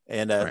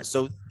 And right.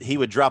 So he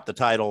would drop the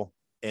title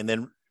and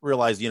then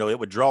realize, it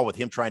would draw with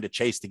him trying to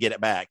chase to get it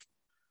back.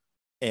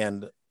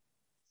 And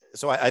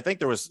so I think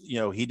there was,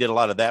 he did a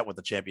lot of that with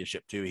the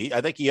championship too.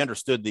 I think he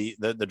understood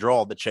the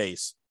draw of the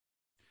chase.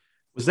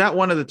 Was that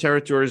one of the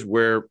territories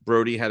where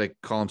Brody had to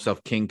call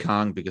himself King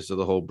Kong because of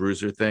the whole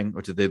Bruiser thing,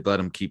 or did they let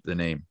him keep the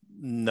name?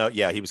 No,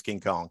 yeah, he was King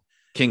Kong.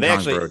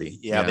 Brody.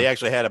 Yeah, they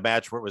actually had a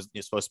match where it was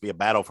supposed to be a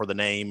battle for the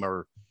name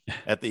or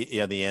at the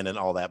end and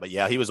all that. But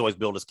yeah, he was always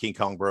billed as King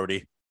Kong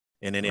Brody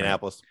in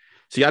Indianapolis.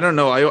 Right. See, I don't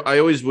know. I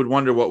always would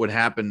wonder what would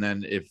happen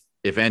then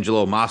if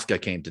Angelo Mosca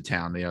came to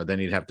town. Then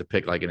he'd have to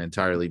pick like an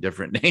entirely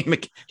different name.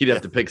 He'd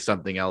have to pick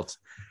something else.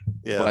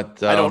 Yeah,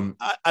 but I don't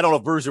know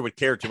if Bruiser would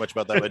care too much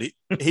about that,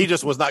 but he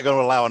just was not going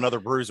to allow another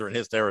Bruiser in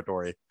his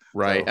territory.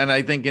 Right. So. And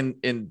I think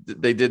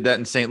they did that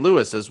in St.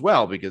 Louis as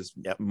well, because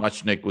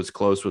Muchnick was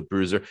close with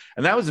Bruiser.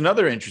 And that was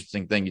another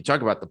interesting thing. You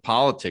talk about the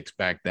politics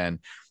back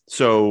then.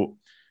 So,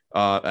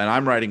 and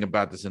I'm writing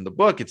about this in the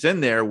book. It's in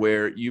there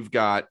where you've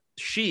got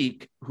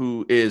Sheik,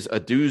 who is a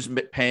dues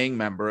paying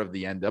member of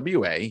the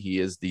NWA. He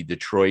is the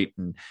Detroit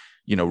and,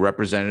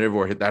 representative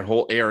or that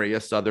whole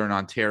area, Southern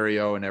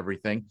Ontario and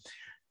everything.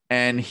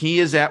 And he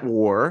is at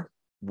war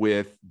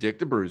with Dick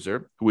the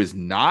Bruiser, who is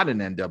not an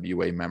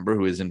NWA member,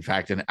 who is in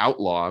fact an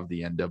outlaw of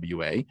the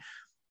NWA.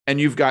 And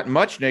you've got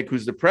Muchnick,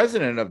 who's the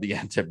president of the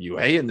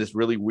NWA, in this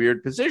really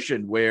weird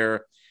position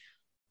where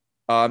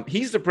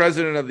he's the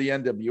president of the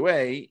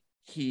NWA.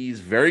 He's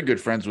very good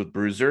friends with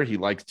Bruiser. He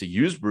likes to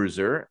use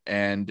Bruiser.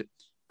 And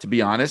to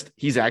be honest,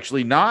 he's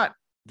actually not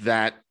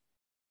that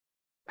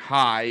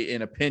high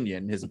in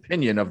opinion. His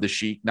opinion of the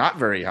Sheik, not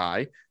very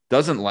high,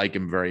 doesn't like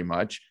him very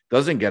much,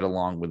 doesn't get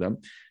along with him.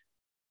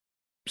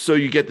 So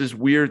you get this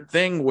weird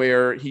thing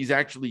where he's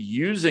actually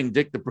using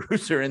Dick the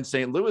Bruiser in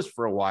St. Louis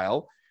for a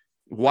while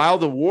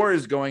the war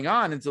is going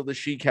on, until the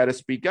Sheik had to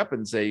speak up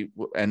and say,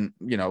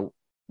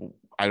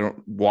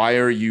 why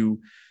are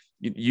you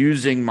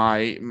using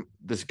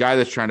this guy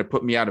that's trying to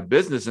put me out of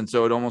business? And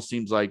so it almost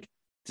seems like,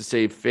 to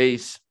save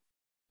face,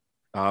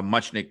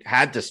 Muchnick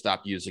had to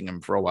stop using him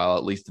for a while,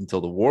 at least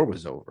until the war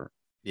was over.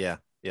 Yeah.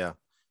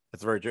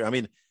 That's very true. I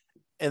mean,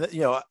 and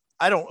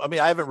I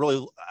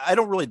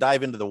don't really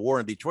dive into the war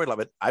in Detroit,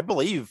 but I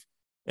believe,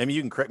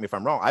 you can correct me if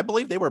I'm wrong, I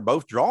believe they were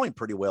both drawing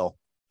pretty well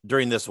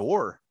during this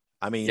war.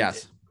 I mean,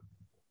 yes.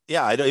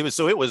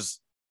 It was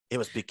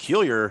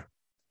peculiar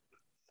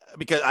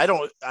because I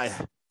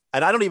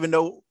don't even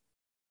know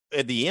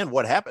at the end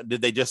what happened.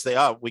 Did they just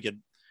say, we could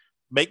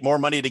make more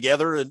money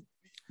together?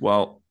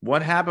 Well,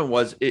 what happened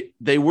was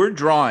they were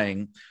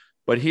drawing,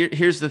 but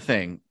here's the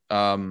thing.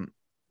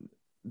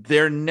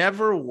 There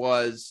never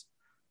was.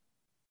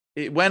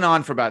 It went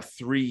on for about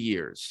 3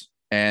 years.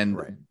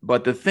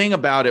 But the thing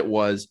about it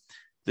was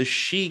the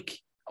Sheik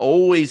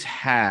always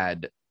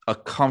had a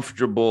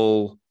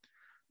comfortable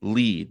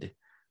lead.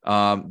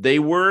 They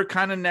were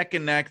kind of neck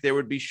and neck. There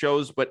would be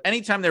shows, but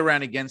anytime they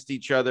ran against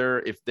each other,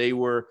 if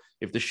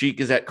the Sheik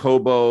is at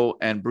Cobo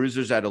and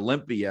Bruiser's at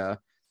Olympia,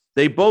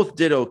 they both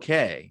did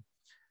okay,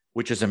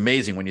 which is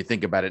amazing when you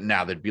think about it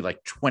now. There'd be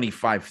like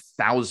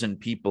 25,000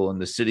 people in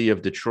the city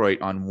of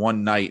Detroit on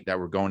one night that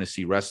were going to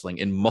see wrestling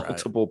in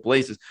multiple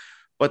places.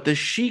 But the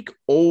Sheik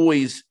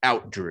always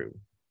outdrew,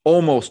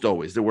 almost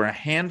always. There were a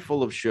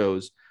handful of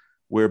shows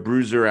where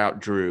Bruiser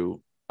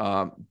outdrew.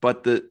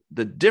 But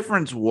the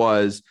difference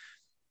was,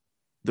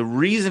 the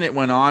reason it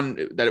went on,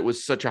 that it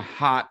was such a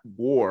hot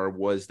war,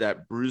 was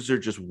that Bruiser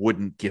just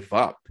wouldn't give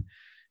up.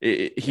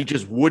 He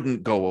just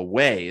wouldn't go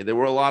away. There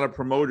were a lot of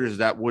promoters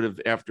that would have,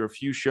 after a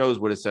few shows,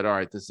 would have said, all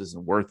right, this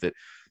isn't worth it.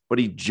 But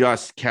he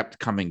just kept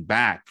coming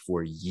back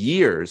for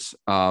years,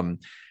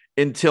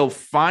 until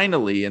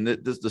finally, and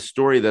this is the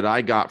story that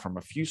I got from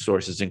a few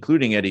sources,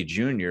 including Eddie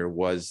Jr.,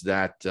 was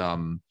that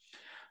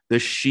the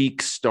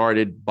Sheik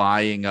started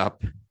buying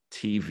up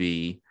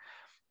TV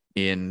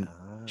in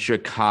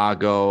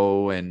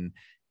Chicago and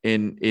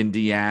in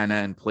Indiana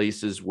and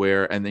places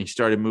where, and they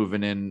started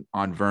moving in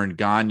on Vern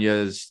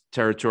Gagne's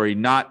territory,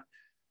 not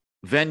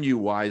venue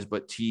wise,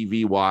 but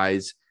TV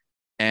wise.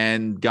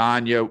 And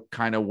Gagne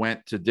kind of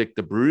went to Dick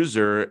the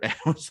Bruiser and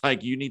was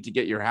like, you need to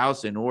get your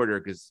house in order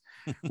because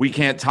we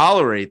can't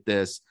tolerate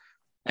this.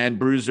 And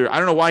Bruiser, I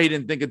don't know why he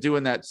didn't think of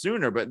doing that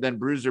sooner, but then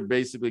Bruiser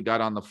basically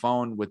got on the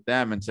phone with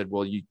them and said,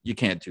 well, you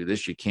can't do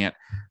this. You can't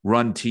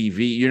run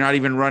TV. You're not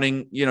even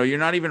running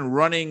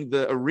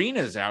the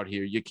arenas out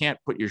here. You can't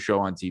put your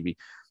show on TV.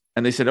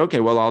 And they said, okay,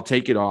 well, I'll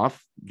take it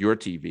off your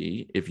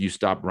TV if you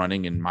stop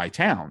running in my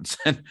towns.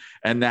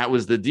 And that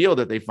was the deal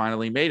that they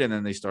finally made. And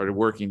then they started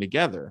working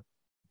together.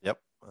 Yep.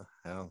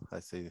 Well, I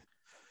see.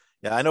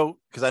 Yeah, I know.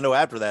 Cause I know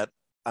after that,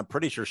 I'm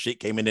pretty sure Sheik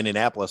came in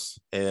Indianapolis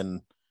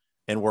and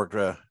worked,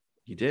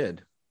 he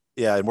did.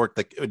 Yeah, and worked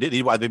I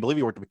believe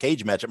he worked a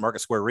cage match at Market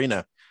Square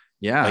Arena.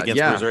 Yeah,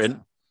 against Bruiser.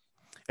 And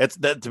it's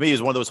that, to me,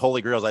 is one of those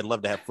holy grails. I'd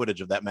love to have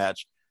footage of that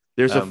match.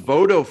 There's a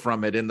photo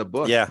from it in the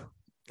book. Yeah.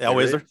 Oh,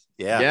 is there?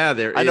 Yeah,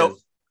 there I is. know.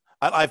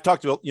 I've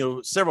talked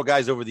to several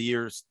guys over the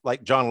years,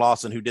 like John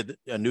Lawson, who did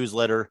a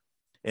newsletter,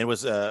 and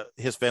was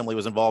his family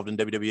was involved in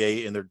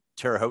WWA in their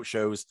Terre Haute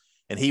shows,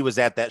 and he was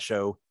at that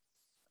show.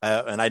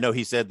 And I know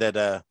he said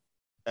that,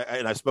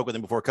 and I spoke with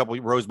him before. A couple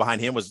of rows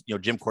behind him was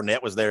Jim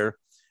Cornette was there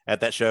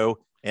at that show,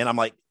 and I'm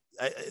like,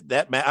 and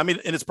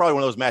it's probably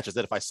one of those matches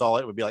that if I saw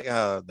it would be like,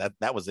 oh,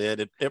 that was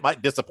it. It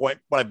might disappoint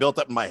what I built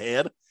up in my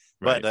head,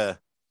 right. But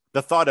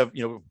the thought of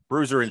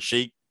Bruiser and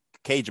Sheik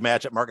cage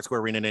match at Market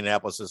Square Arena in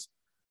Indianapolis is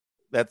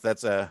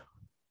that's a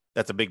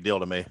big deal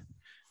to me.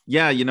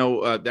 Yeah,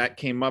 that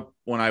came up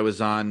when I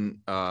was on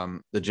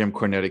the Jim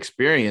Cornette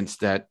Experience.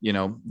 That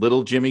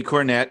little Jimmy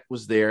Cornette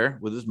was there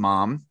with his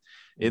mom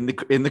in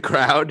the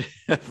crowd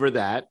for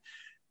that.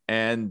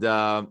 And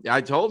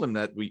I told him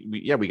that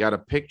we got a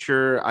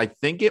picture. I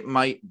think it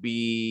might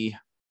be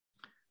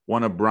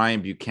one of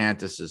Brian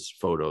Buchantis's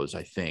photos,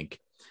 I think.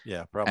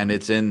 Yeah, probably. And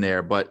it's in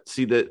there. But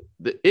see, the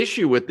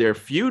issue with their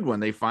feud when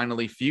they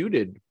finally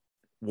feuded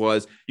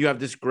was you have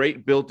this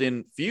great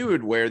built-in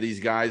feud where these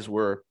guys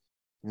were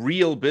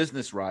real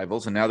business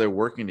rivals and now they're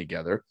working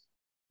together.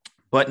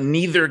 But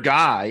neither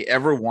guy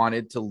ever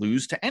wanted to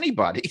lose to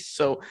anybody.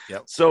 So,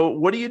 yep. So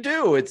what do you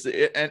do?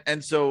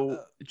 So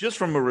just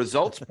from a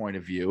results point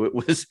of view, it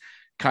was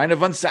kind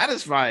of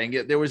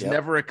unsatisfying. There was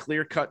never a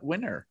clear-cut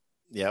winner.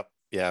 Yep.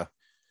 Yeah.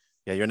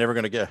 Yeah. You're never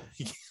going to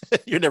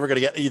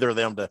get either of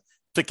them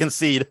to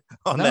concede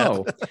on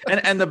that.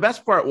 and the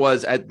best part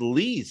was, at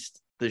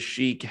least the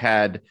Sheik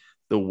had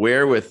the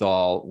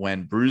wherewithal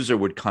when Bruiser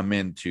would come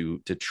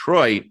into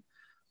Detroit,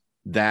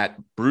 that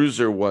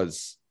Bruiser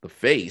was the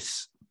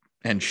face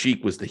and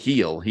Sheik was the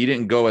heel. He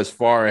didn't go as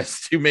far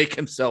as to make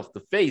himself the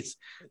face,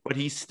 but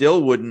he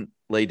still wouldn't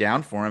lay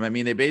down for him. I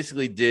mean,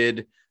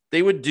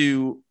 they would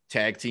do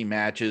tag team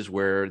matches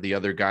where the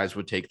other guys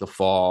would take the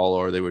fall,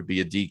 or there would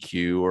be a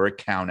DQ or a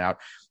count out,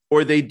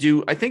 or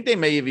I think they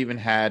may have even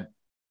had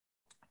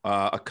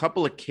a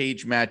couple of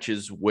cage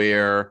matches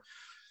where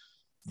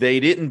they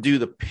didn't do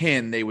the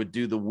pin. They would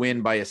do the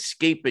win by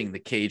escaping the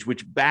cage,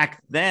 which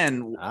back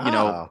then,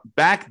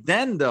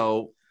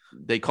 though,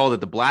 they called it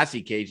the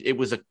Blassie cage.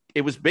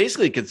 It was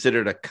basically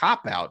considered a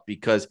cop out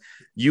because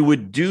you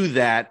would do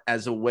that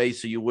as a way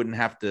so you wouldn't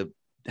have to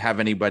have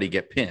anybody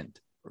get pinned.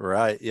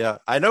 Right. Yeah.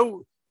 I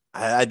know.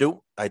 I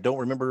don't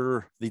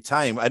remember the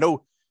time. I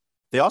know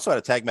they also had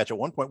a tag match at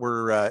one point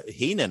where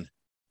Heenan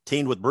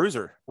teamed with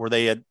Bruiser, where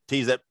they had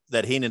teased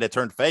that Heenan had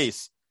turned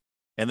face.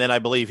 And then I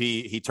believe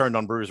he turned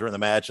on Bruiser in the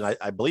match. And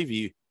I believe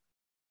did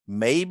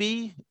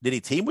he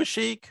team with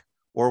Sheik,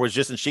 or was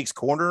just in Sheik's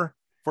corner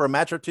for a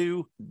match or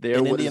two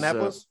in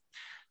Indianapolis?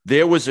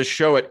 There was a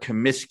show at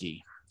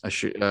Comiskey.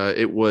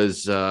 It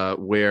was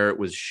where it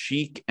was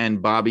Sheik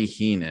and Bobby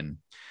Heenan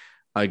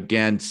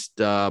against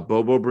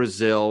Bobo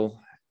Brazil,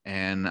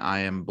 and I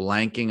am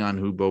blanking on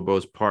who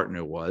Bobo's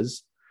partner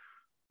was.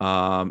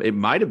 It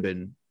might have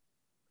been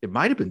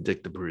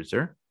Dick the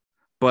Bruiser,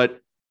 but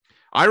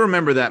I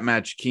remember that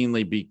match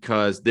keenly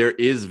because there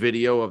is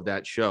video of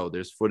that show.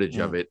 There's footage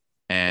of it,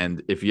 and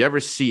And if you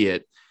ever see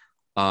it,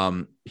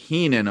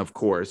 Heenan, of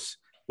course,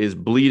 is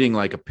bleeding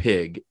like a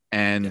pig,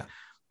 and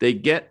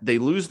they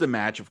lose the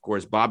match. Of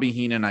course, Bobby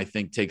Heenan, I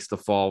think, takes the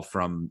fall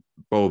from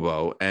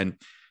Bobo, and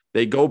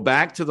they go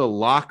back to the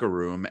locker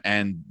room,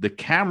 and the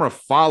camera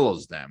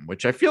follows them,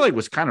 which I feel like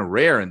was kind of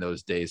rare in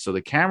those days. So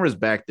the camera's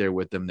back there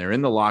with them. They're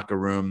in the locker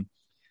room,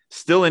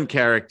 still in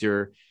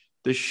character.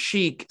 The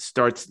Sheik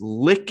starts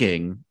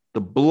licking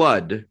the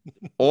blood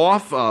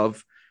off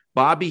of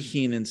Bobby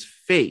Heenan's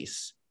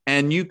face,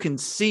 and you can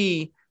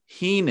see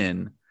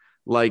Heenan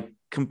like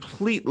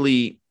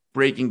completely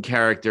breaking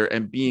character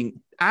and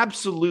being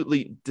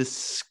absolutely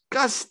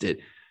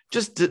disgusted.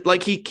 Just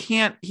like he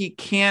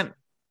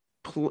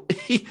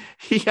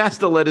has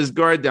to let his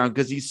guard down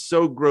because he's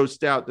so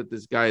grossed out that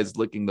this guy is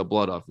licking the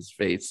blood off his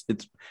face.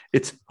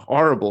 It's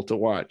horrible to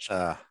watch.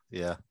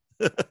 Yeah.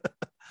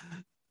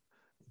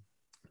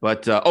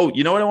 But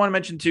you know what I want to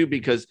mention too,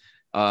 because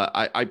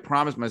I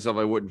promised myself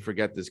I wouldn't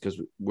forget this, because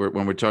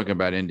when we're talking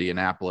about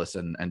Indianapolis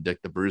and Dick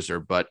the Bruiser.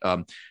 But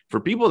for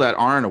people that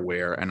aren't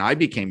aware, and I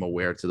became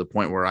aware to the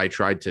point where I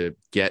tried to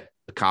get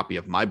a copy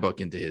of my book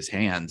into his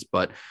hands.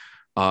 But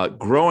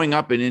growing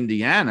up in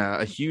Indiana,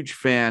 a huge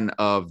fan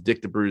of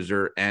Dick the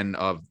Bruiser and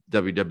of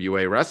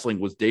WWA wrestling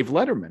was Dave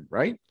Letterman,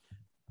 right?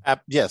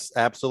 Yes,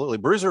 absolutely.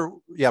 Bruiser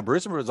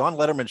was on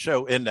Letterman's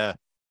show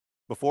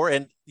before,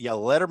 and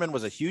Letterman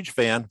was a huge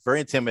fan, very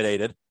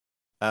intimidated.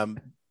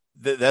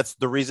 That's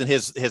the reason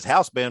his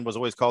house band was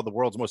always called the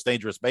world's most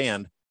dangerous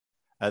band.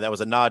 That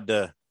was a nod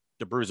to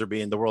Bruiser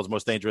being the world's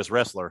most dangerous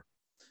wrestler.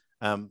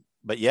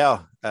 But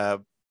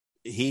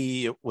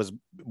he was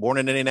born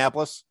in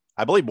Indianapolis.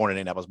 I believe born in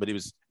Indianapolis, but he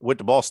went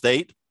to Ball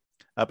State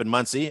up in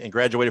Muncie and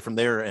graduated from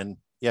there. And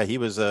he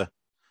was a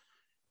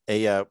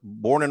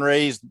born and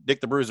raised Dick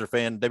the Bruiser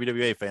fan,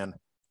 WWA fan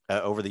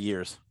over the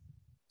years.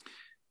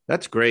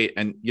 That's great.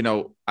 And,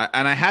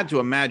 I had to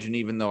imagine,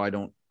 even though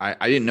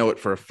I didn't know it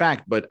for a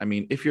fact, but I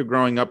mean, if you're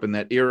growing up in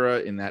that era,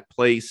 in that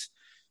place,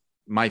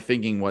 my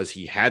thinking was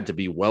he had to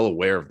be well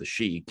aware of the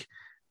Sheik.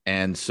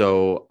 And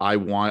so I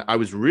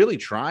was really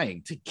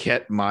trying to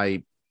get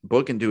my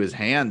book into his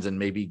hands and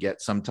maybe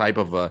get some type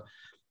of a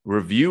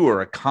review or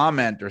a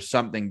comment or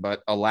something.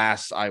 But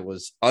alas, I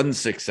was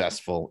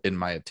unsuccessful in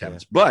my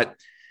attempts. Yeah. But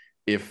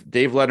if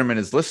Dave Letterman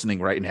is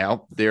listening right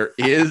now, there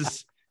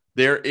is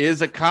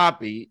a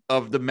copy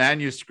of the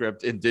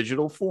manuscript in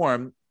digital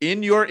form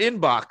in your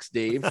inbox,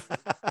 Dave,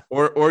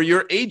 or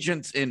your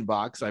agent's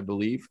inbox, I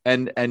believe.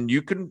 And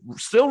you can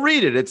still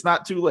read it. It's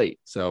not too late.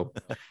 So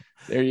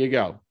there you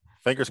go.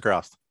 Fingers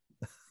crossed.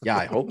 Yeah,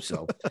 I hope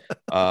so.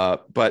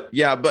 But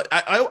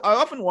I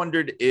often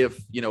wondered if,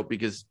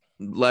 because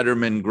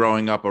Letterman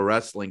growing up a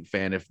wrestling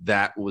fan, if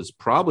that was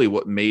probably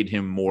what made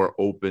him more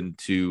open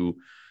to,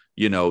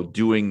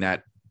 doing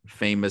that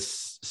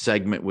famous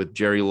segment with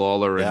Jerry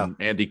Lawler and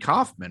Andy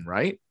Kaufman,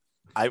 right?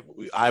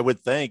 I would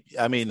think.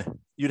 I mean,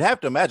 you'd have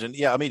to imagine.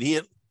 Yeah, I mean, he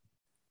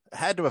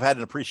had to have had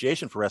an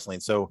appreciation for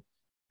wrestling. So,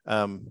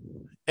 and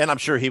I'm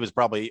sure he was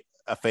probably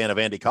a fan of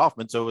Andy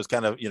Kaufman. So it was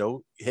kind of,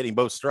 hitting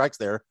both strikes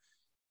there.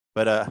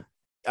 But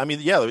I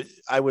mean, there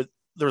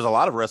was a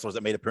lot of wrestlers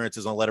that made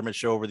appearances on Letterman's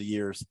show over the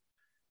years.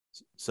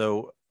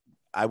 So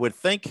I would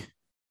think,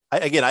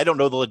 I don't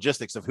know the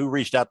logistics of who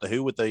reached out to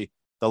who with the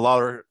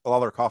Lawler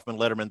Kaufman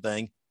Letterman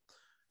thing.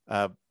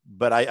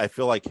 But I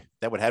feel like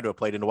that would have to have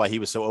played into why he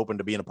was so open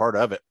to being a part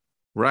of it.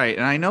 Right.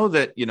 And I know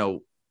that,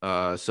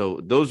 so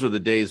those were the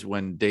days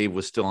when Dave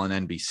was still on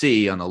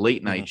NBC on a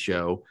late night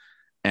show.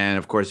 And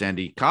of course,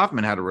 Andy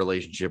Kaufman had a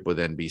relationship with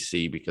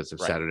NBC because of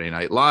Saturday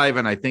Night Live.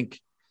 And I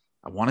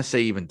want to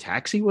say even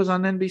Taxi was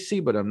on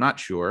NBC, but I'm not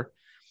sure.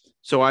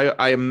 So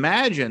I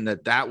imagine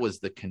that was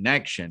the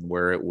connection,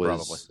 where it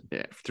was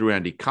through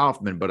Andy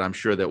Kaufman. But I'm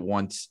sure that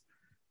once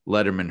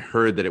Letterman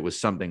heard that it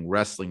was something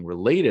wrestling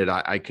related,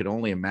 I could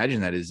only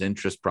imagine that his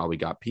interest probably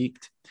got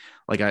piqued.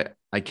 Like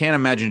I can't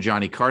imagine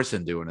Johnny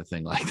Carson doing a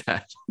thing like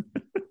that.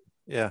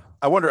 Yeah.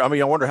 I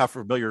wonder how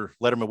familiar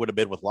Letterman would have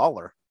been with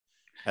Lawler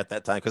at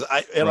that time. Cause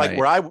like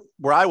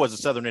where I was in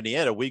Southern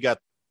Indiana, we got,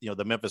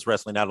 the Memphis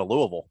wrestling out of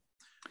Louisville.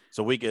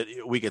 So we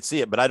could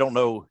see it, but I don't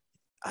know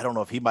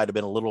if he might've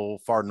been a little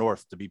far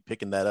north to be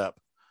picking that up.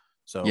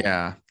 So,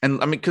 yeah.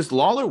 And I mean, cause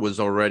Lawler was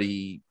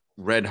already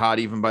red hot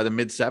even by the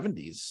mid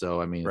 70s.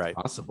 So, I mean, it's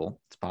possible.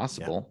 It's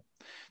possible.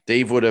 Yeah.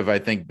 Dave would have, I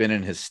think, been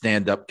in his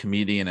stand-up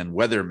comedian and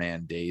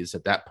weatherman days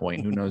at that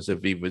point. Who knows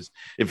if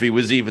he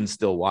was even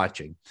still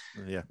watching.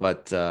 Yeah.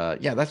 But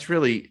that's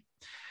really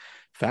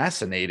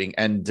fascinating.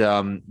 And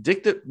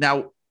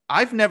now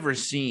I've never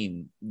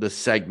seen the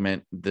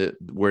segment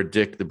where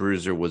Dick the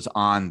Bruiser was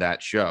on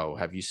that show.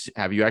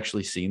 Have you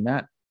actually seen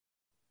that?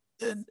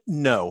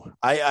 No,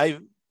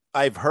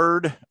 I've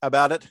heard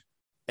about it.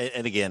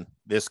 And again,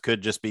 this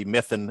could just be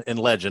myth and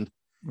legend.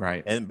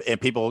 Right. And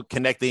people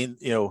connecting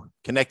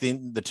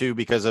the two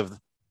because of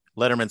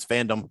Letterman's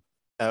fandom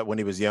when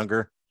he was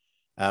younger.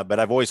 But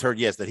I've always heard,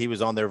 that he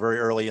was on there very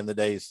early in the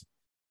days.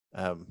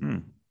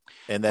 And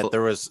that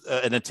there was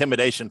an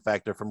intimidation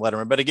factor from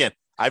Letterman. But again,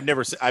 I've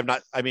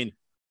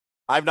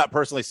not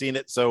personally seen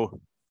it. So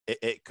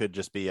it could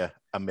just be a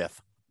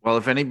myth. Well,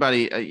 if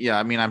anybody, yeah,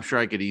 I mean, I'm sure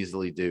I could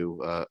easily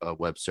do a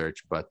web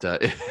search, but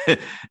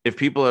if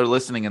people are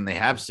listening and they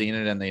have seen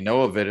it and they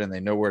know of it and they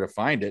know where to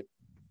find it,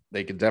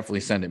 they can definitely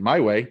send it my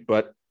way.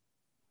 But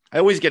I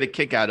always get a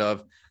kick out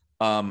of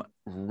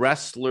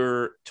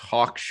wrestler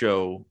talk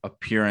show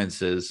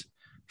appearances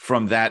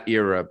from that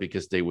era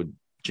because they would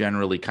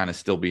generally kind of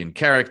still be in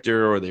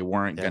character, or they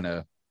weren't going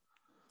to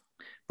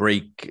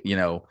break,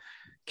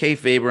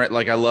 kayfabe.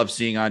 Like I love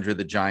seeing Andre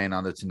the Giant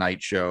on the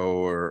Tonight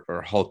Show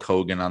or Hulk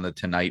Hogan on the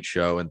Tonight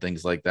Show and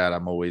things like that.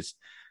 I'm always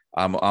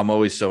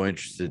so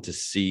interested to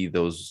see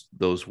those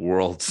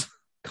worlds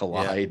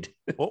collide.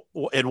 Yeah.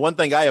 Well, and one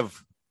thing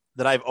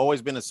that I've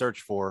always been in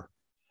search for,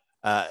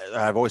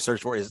 I've always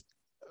searched for is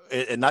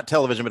not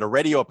television, but a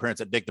radio appearance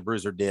that Dick the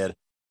Bruiser did.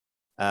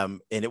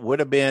 And it would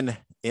have been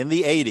in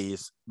the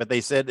 80s, but they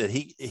said that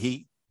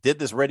he did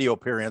this radio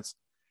appearance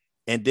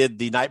and did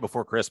the night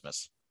before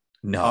Christmas.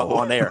 No,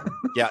 on air.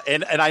 Yeah.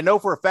 And I know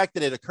for a fact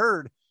that it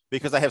occurred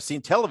because I have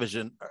seen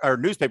television or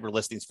newspaper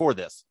listings for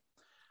this.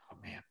 Oh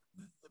man.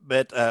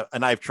 But,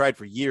 and I've tried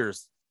for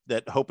years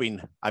that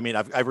hoping, I mean,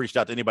 I've reached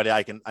out to anybody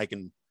I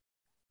can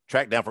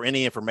track down for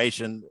any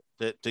information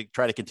to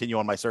try to continue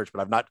on my search, but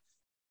I've not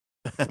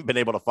been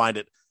able to find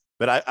it.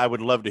 But I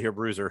would love to hear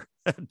Bruiser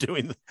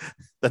doing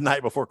the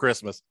night before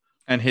Christmas.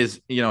 And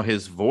his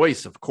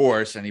voice, of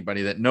course,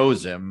 anybody that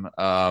knows him,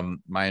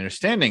 my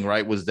understanding,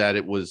 right, was that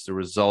it was the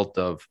result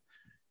of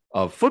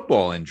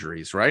football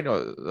injuries, right?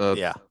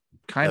 Yeah,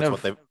 kind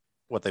that's of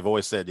what they've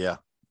always said. Yeah,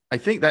 I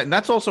think that, and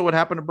that's also what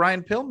happened to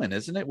Brian Pillman,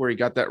 isn't it? Where he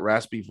got that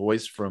raspy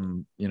voice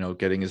from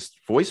getting his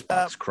voice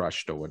box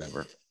crushed or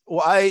whatever.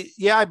 Well,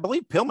 I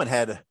believe Pillman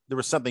there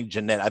was something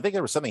genetic. I think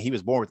there was something he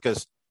was born with,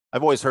 because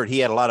I've always heard he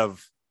had a lot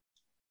of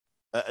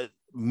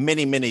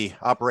many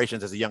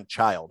operations as a young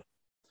child.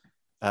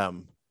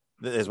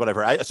 Is what I've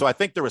heard. So I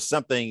think there was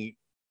something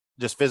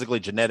just physically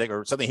genetic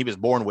or something he was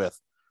born with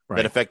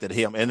that affected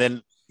him. And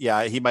then,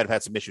 yeah, he might've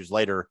had some issues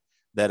later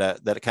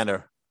that kind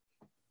of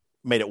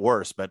made it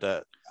worse.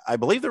 But I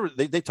believe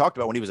they talked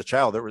about when he was a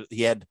child,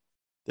 he had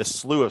this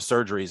slew of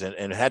surgeries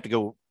and had to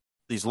go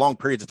these long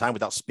periods of time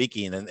without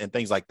speaking and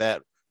things like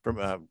that,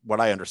 from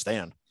what I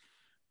understand.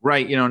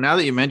 Right. Now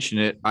that you mention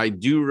it, I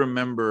do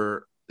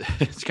remember,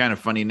 it's kind of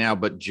funny now,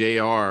 but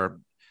JR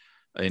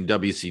in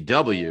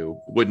WCW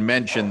would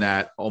mention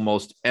that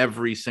almost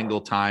every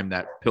single time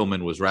that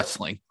Pillman was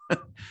wrestling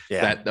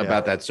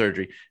about that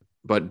surgery.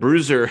 But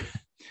Bruiser,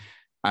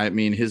 I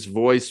mean, his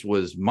voice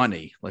was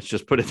money. Let's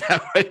just put it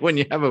that way. When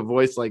you have a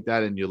voice like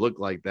that and you look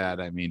like that,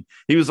 I mean,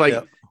 he was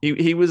like,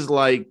 he was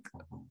like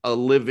a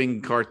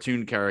living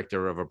cartoon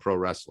character of a pro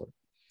wrestler.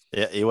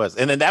 Yeah, he was.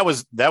 And then that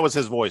was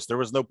his voice. There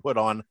was no put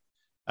on,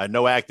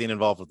 no acting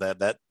involved with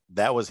that.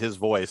 That was his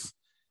voice.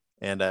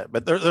 And,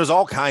 but there's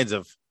all kinds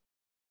of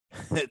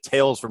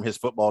tales from his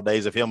football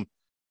days of him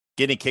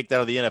getting kicked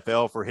out of the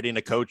NFL for hitting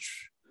a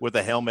coach with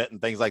a helmet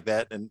and things like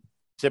that. And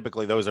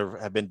typically those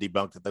have been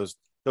debunked, that those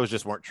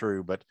just weren't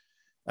true. But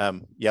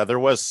there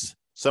was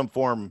some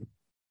form,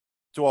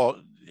 to all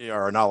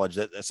our knowledge,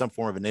 that some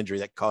form of an injury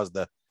that caused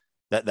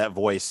that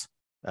voice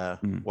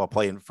while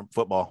playing from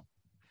football.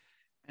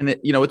 And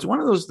it's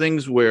one of those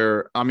things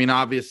where, I mean,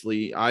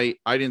 obviously I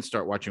didn't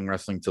start watching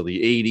wrestling till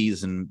the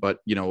 80s, but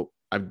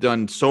I've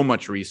done so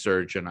much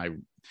research and I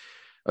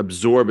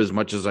absorb as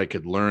much as I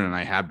could learn, and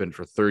I have been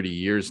for 30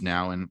 years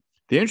now. And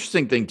the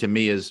interesting thing to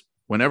me is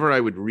whenever I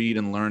would read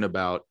and learn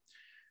about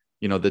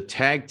the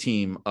tag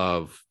team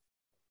of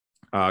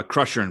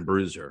Crusher and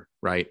Bruiser,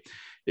 right,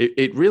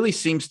 it really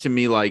seems to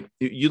me like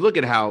you look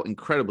at how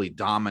incredibly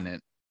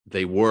dominant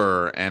they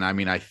were. And I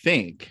mean, I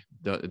think,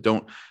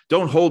 don't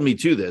hold me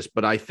to this,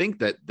 but I think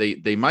that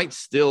they might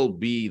still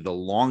be the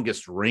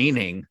longest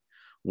reigning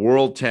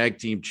world tag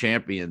team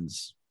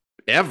champions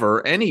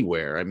ever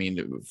anywhere. I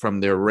mean, from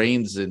their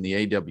reigns in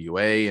the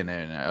AWA and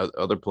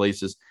other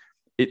places,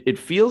 it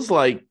feels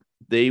like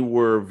they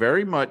were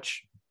very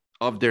much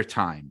of their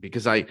time,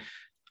 because I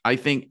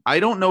think,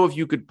 I don't know if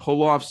you could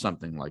pull off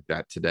something like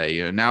that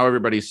today. Now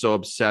everybody's so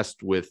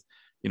obsessed with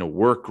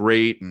work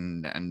rate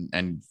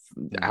and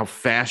how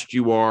fast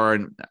you are,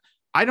 and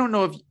I don't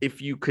know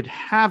if you could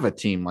have a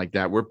team like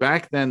that, where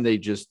back then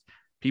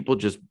people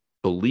just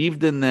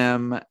believed in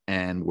them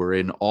and were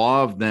in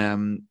awe of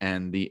them,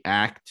 and the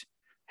act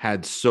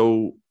had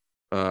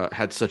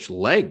such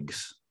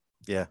legs.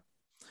 Yeah.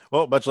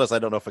 Well, much less, I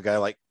don't know if a guy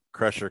like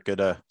Crusher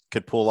could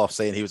pull off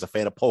saying he was a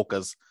fan of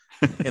polkas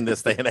in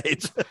this day and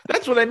age.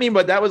 That's what I mean.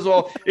 But that was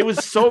all, it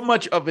was so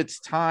much of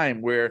its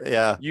time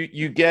where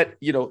you get,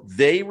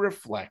 they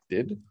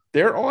reflected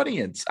their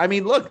audience. I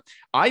mean, look,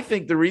 I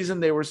think the reason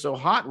they were so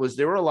hot was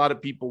there were a lot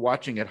of people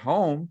watching at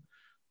home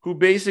who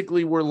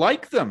basically were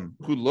like them,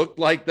 who looked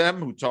like them,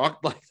 who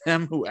talked like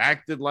them, who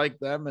acted like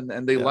them.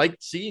 And they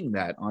liked seeing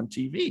that on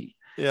TV.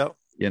 Yeah.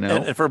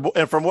 And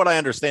from what I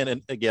understand,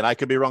 and again, I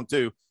could be wrong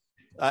too,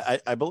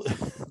 I believe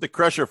the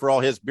Crusher, for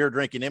all his beer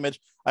drinking image,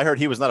 I heard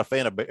he was not a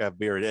fan of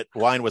beer.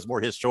 Wine was more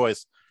his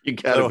choice. You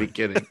gotta be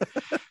kidding.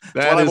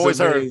 That is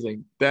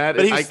amazing.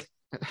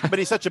 But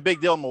he's such a big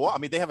deal in Milwaukee. I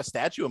mean, they have a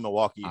statue in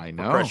Milwaukee. I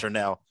know. For Crusher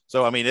now.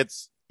 So I mean,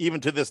 it's even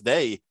to this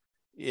day,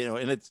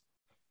 and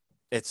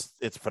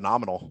it's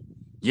phenomenal.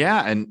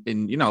 Yeah. And,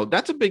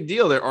 that's a big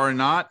deal. There are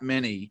not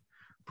many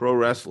pro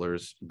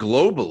wrestlers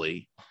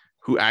globally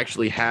who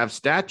actually have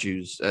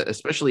statues,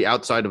 especially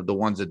outside of the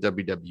ones that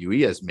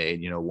WWE has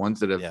made, ones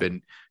that have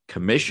been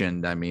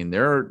commissioned. I mean,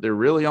 they're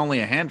really only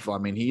a handful. I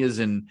mean, he is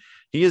in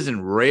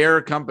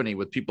rare company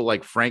with people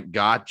like Frank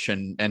Gotch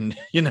and and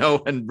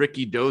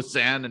Ricky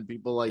Dosan and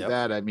people like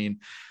that. I mean,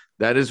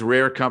 that is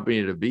rare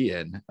company to be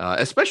in.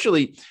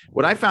 Especially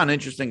what I found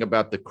interesting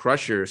about the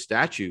Crusher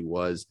statue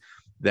was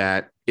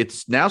that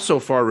it's now so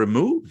far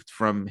removed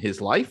from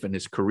his life and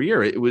his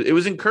career. It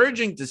was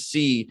encouraging to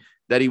see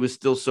that he was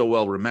still so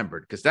well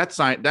remembered, because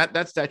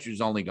that statue's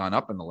only gone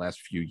up in the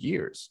last few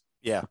years.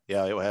 Yeah,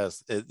 it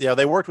has.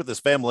 They worked with his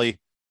family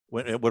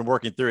when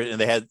working through it, and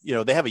they had,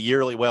 they have a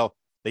yearly. Well,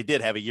 they did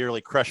have a yearly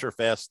Crusher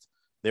Fest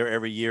there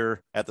every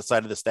year at the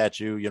site of the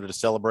statue, to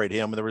celebrate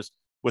him. And there was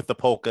with the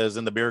polkas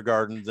and the beer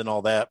gardens and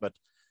all that. But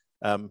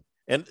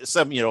and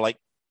some, like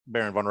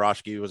Baron von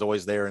Raschke was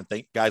always there, and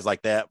guys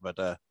like that.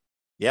 But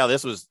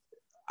this was.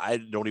 I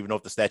don't even know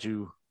if the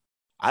statue.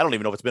 I don't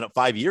even know if it's been up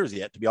 5 years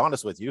yet, to be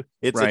honest with you.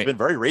 It's been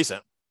very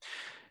recent.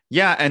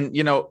 Yeah. And,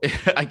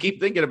 I keep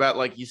thinking about,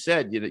 like you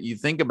said, you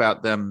think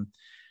about them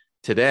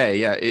today.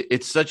 Yeah.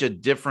 It's such a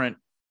different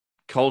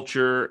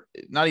culture,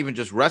 not even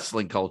just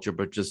wrestling culture,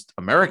 but just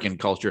American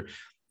culture.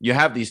 You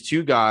have these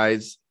two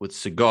guys with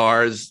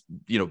cigars,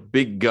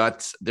 big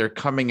guts. They're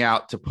coming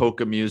out to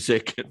polka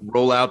music,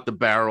 roll out the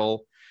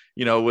barrel,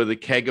 with a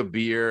keg of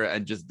beer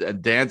and just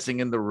dancing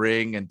in the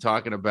ring and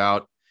talking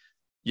about,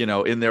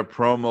 in their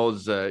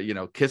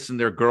promos, kissing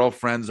their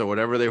girlfriends or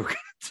whatever they were going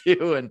to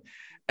do.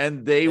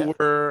 And they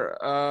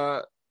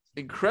were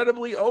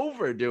incredibly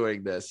over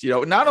doing this,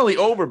 not only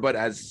over, but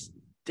as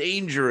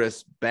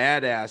dangerous,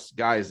 badass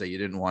guys that you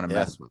didn't want to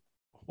mess with.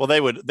 Well,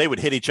 they would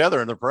hit each other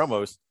in their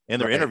promos, in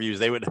their interviews.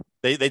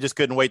 They just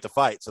couldn't wait to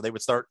fight. So they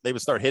would start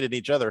hitting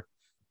each other.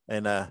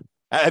 And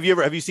have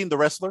you seen The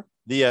Wrestler,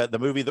 the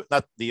movie,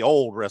 not the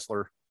old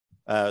wrestler,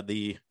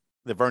 the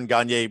Vern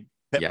Gagne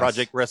pet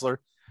project wrestler?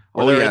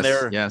 In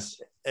there,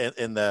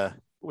 in the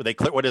where they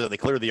clear, what is it? They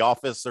clear the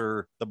office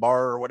or the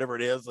bar or whatever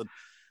it is, and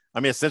I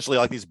mean, essentially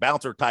like these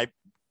bouncer type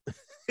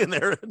in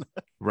there.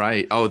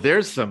 Right. Oh,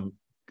 there's some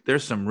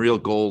real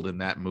gold in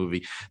that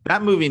movie.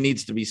 That movie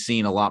needs to be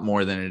seen a lot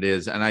more than it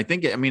is, and I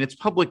think it's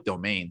public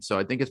domain, so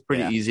I think it's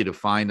pretty easy to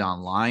find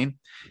online.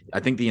 I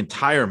think the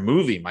entire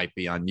movie might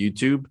be on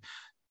YouTube,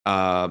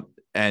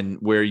 and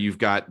where you've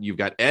got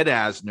Ed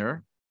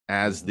Asner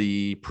as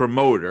the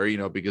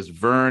promoter, because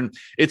Vern,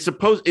 it's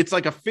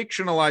like a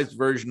fictionalized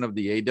version of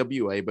the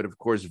AWA, but of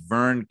course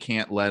Vern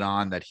can't let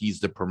on that he's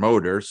the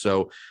promoter.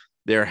 So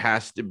there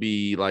has to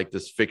be like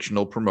this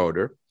fictional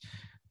promoter.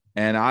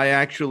 And I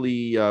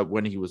actually,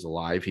 when he was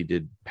alive, he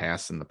did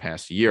pass in the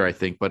past year, I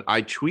think, but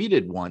I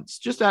tweeted once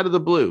just out of the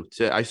blue.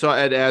 I saw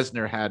Ed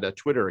Asner had a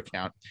Twitter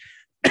account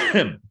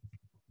and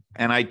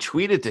I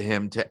tweeted to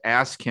him to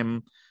ask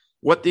him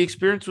what the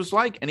experience was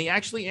like. And he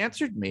actually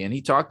answered me, and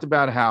he talked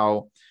about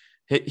how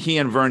he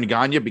and Vern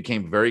Gagne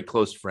became very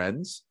close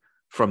friends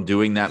from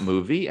doing that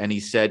movie. And he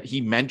said he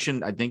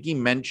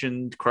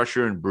mentioned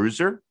Crusher and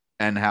Bruiser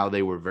and how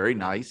they were very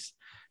nice.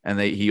 And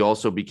he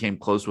also became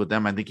close with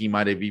them. I think he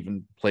might have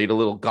even played a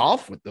little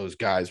golf with those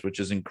guys, which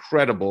is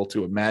incredible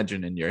to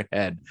imagine in your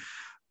head.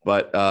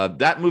 But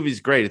that movie's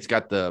great. It's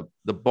got the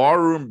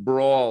barroom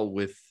brawl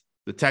with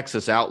the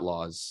Texas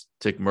Outlaws,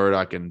 Tick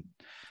Murdoch and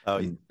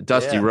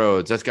Dusty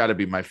Rhodes. That's got to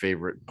be my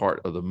favorite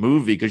part of the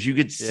movie, because you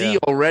could see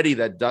already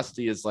that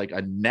Dusty is like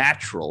a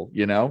natural,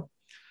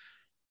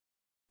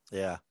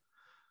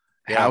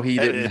 how he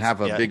didn't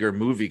have a bigger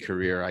movie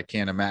career, I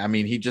can't imagine. I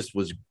mean, he just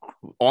was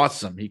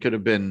awesome. He could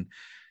have been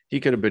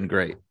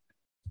great.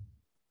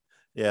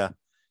 Yeah,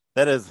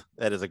 that is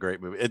a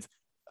great movie.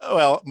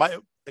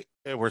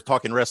 We're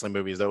talking wrestling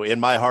movies though. In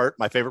my heart,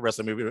 my favorite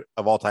wrestling movie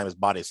of all time is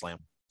Body Slam,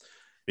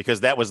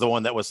 because that was the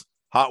one that was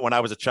hot when I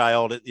was a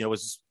child.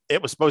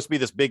 It was supposed to be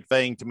this big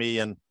thing to me,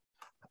 and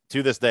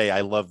to this day,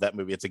 I love that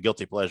movie. It's a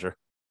guilty pleasure.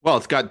 Well,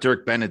 it's got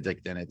Dirk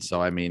Benedict in it, so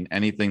I mean,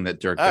 anything that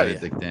Dirk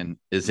Benedict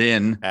is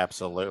in,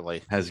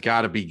 absolutely has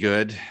got to be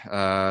good.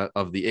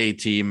 Of the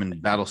A-Team and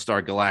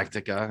Battlestar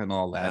Galactica and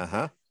all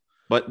that.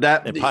 But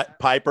that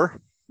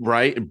Piper,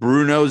 right?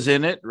 Bruno's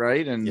in it,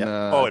 right? And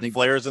and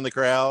Flair's in the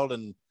crowd,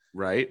 and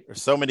right.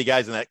 There's so many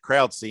guys in that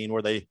crowd scene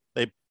where they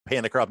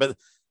pan the crowd, but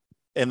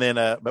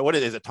what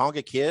is it?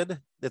 Tonga Kid?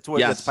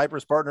 That's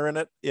Piper's partner in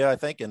it. Yeah, I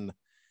think. And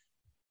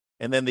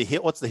then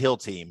what's the Hill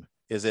team?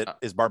 Is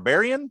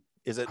Barbarian?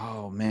 Is it?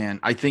 Oh man,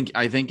 I think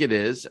it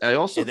is. I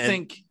also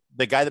think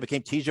the guy that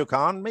became Tijo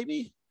Khan,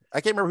 maybe.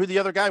 I can't remember who the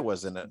other guy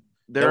was in it.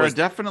 There are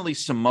definitely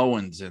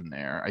Samoans in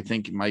there. I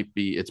think it might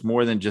be. It's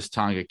more than just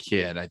Tonga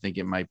Kid. I think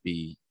it might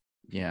be.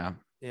 Yeah.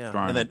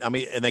 And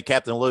then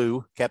Captain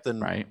Lou,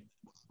 right?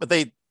 But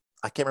I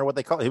can't remember what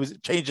they call it. It was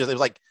changes. It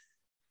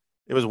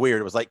was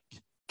weird. It was like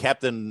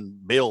Captain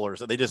Bill or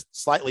so. They just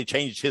slightly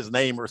changed his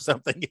name or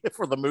something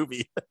for the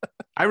movie.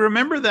 I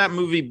remember that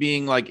movie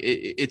being like,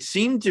 it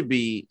seemed to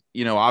be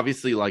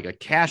obviously like a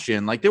cash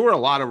in. Like there were a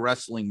lot of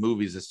wrestling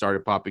movies that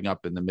started popping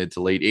up in the mid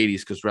to late 80s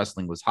because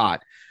wrestling was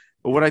hot.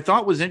 But what I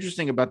thought was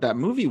interesting about that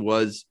movie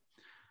was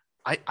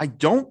I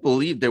don't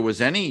believe there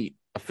was any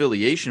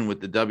affiliation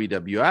with the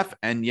WWF.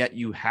 And yet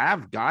you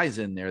have guys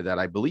in there that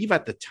I believe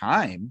at the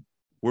time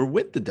were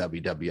with the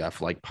WWF,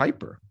 like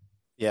Piper.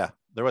 Yeah,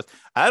 there was.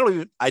 I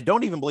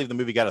don't even believe the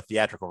movie got a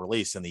theatrical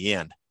release in the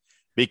end,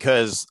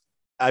 because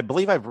I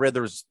believe I've read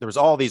there was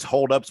all these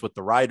holdups with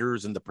the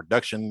writers and the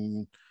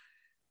production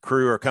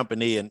crew or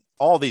company and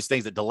all these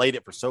things that delayed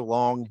it for so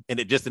long, and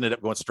it just ended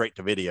up going straight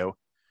to video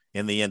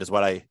in the end, is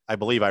what I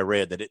believe I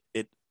read, that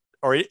it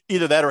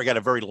either that or it got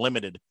a very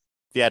limited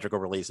theatrical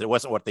release. It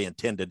wasn't what they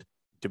intended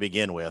to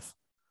begin with.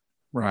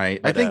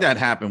 Right. But, I think that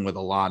happened with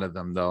a lot of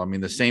them, though. I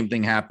mean, the same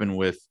thing happened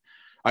with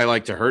I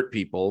Like to Hurt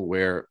People,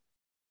 where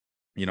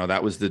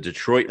that was the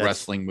Detroit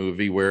wrestling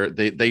movie where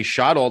they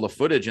shot all the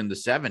footage in the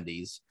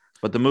 70s,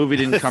 but the movie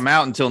didn't come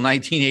out until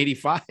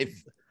 1985.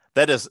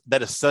 That is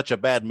such a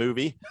bad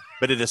movie,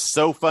 but it is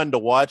so fun to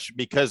watch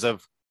because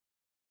of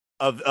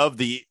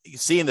the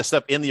seeing the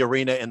stuff in the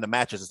arena and the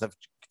matches and stuff,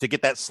 to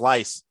get that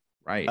slice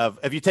right of,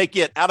 if you take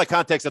it out of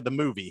context of the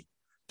movie,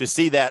 to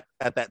see that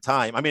at that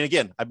time. I mean,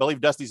 again, I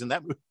believe Dusty's in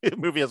that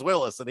movie as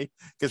well, isn't he?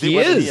 Because he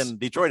was in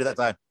Detroit at that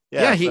time.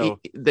 Yeah,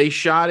 they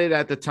shot it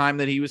at the time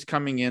that he was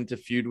coming in to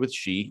feud with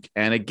Sheik,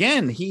 and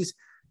again, he's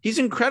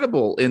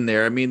incredible in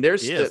there. I mean,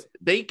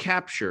 they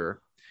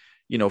capture,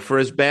 for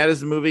as bad as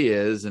the movie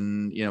is,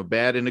 and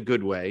bad in a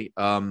good way.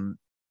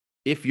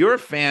 If you're a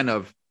fan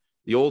of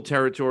the old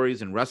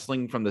territories and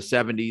wrestling from the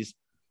 70s,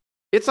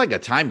 it's like a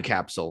time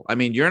capsule. I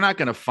mean, you're not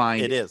going to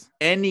find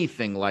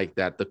anything like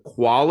that. The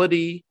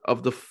quality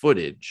of the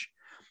footage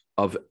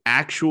of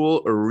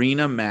actual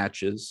arena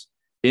matches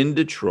in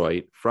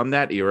Detroit from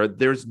that era,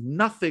 there's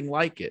nothing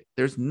like it.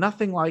 There's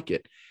nothing like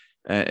it.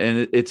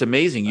 And it's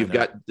amazing.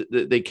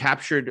 They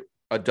captured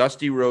a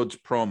Dusty Rhodes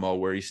promo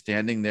where he's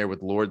standing there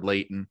with Lord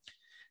Layton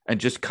and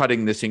just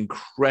cutting this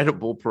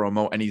incredible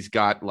promo. And he's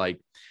got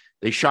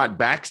they shot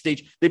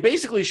backstage. They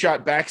basically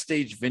shot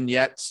backstage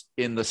vignettes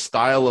in the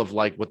style of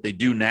like what they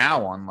do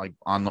now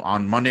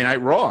on Monday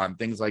Night Raw and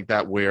things like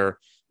that, where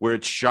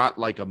it's shot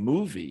like a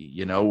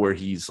movie, where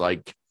he's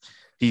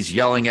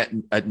yelling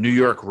at New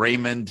York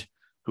Raymond,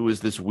 who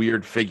is this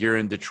weird figure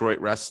in Detroit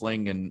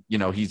wrestling. And,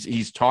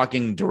 he's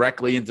talking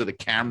directly into the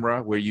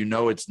camera where,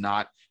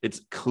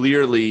 it's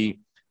clearly,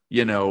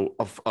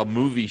 a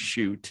movie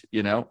shoot,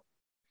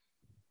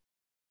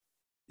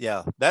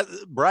 Yeah, that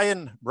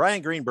Brian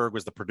Greenberg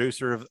was the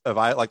producer of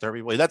I Like to Hurt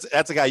People.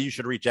 That's a guy you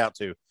should reach out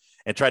to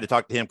and try to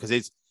talk to him,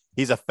 because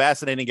he's a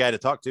fascinating guy to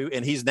talk to,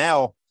 and he's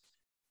now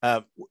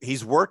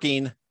he's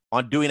working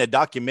on doing a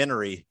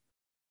documentary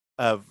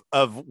of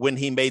when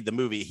he made the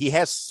movie. He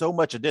has so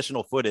much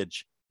additional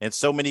footage and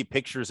so many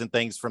pictures and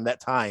things from that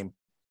time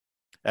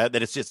that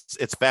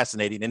it's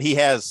fascinating. And he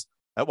has,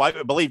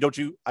 I believe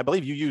you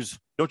use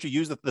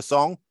the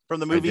song from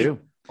the movie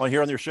on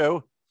here on your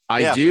show?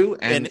 I do,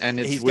 and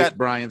it's with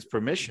Brian's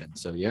permission.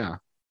 So yeah.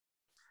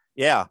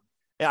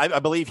 I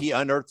believe he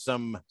unearthed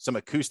some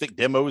acoustic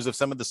demos of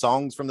some of the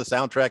songs from the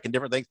soundtrack and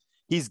different things.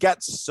 He's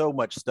got so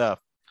much stuff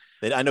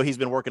that I know he's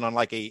been working on,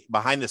 like a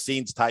behind the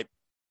scenes type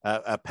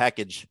a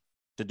package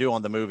to do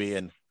on the movie.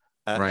 And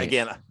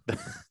again,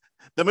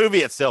 the movie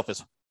itself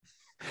is,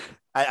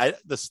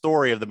 the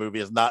story of the movie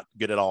is not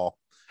good at all.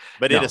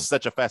 But it is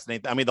such a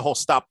fascinating. I mean, the whole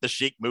Stop the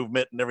Sheik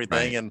movement and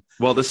everything, and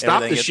the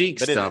Stop the Sheik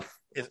stuff.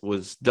 It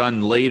was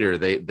done later.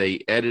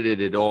 They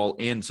edited it all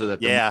in so that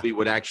the movie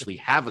would actually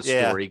have a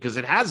story, because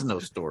it has no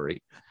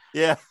story.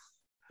 Yeah,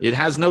 it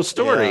has no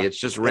story. It's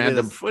just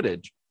random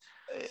footage.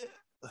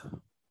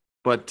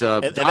 But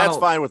and that's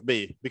fine with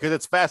me, because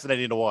it's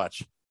fascinating to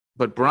watch.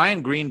 But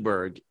Brian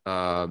Greenberg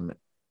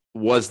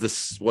was the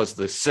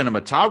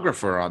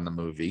cinematographer on the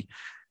movie,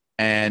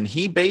 and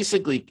he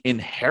basically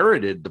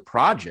inherited the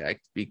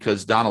project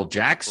because Donald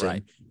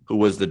Jackson, who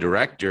was the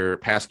director,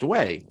 passed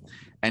away.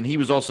 And he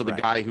was also the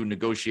guy who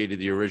negotiated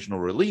the original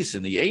release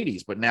in the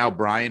 80s. But now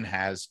Brian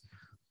has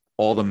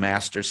all the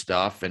master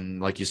stuff.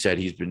 And like you said,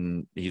 he's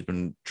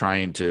been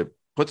trying to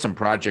put some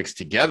projects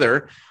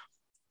together.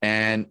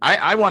 And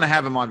I want to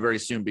have him on very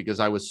soon, because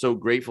I was so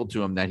grateful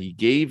to him that he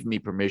gave me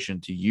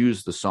permission to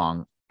use the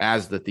song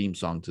as the theme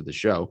song to the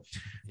show.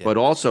 Yeah. But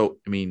also,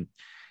 I mean,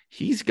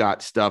 he's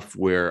got stuff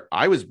where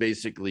I was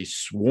basically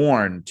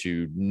sworn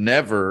to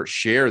never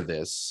share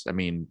this. I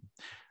mean,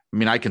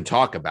 I can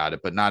talk about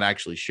it, but not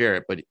actually share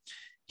it. But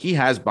he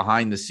has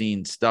behind the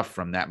scenes stuff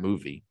from that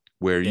movie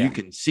where you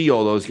can see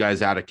all those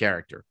guys out of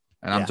character.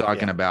 And I'm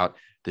talking about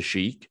the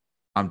Sheik.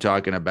 I'm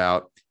talking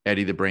about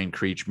Eddie the Brain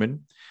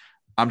Creechman.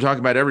 I'm talking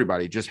about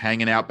everybody just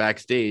hanging out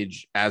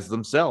backstage as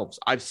themselves.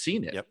 I've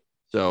seen it. Yep.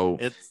 So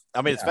it's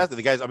fascinating.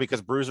 The guys,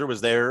 because Bruiser was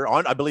there.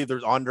 I believe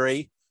there's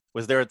Andre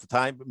was there at the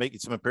time making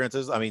some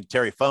appearances. I mean,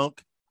 Terry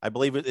Funk, I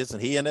believe, isn't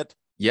he in it?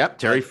 Yep,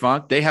 Terry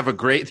Funk.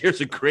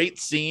 There's a great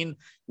scene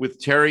with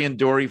Terry and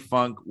Dory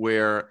Funk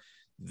where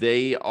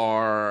they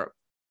are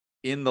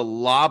in the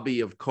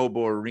lobby of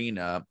Cobo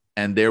Arena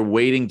and they're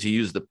waiting to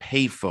use the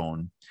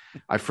payphone.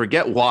 I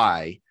forget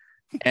why,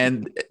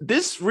 And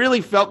this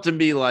really felt to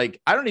me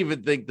like, I don't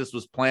even think this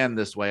was planned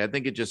this way. I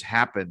think it just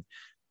happened.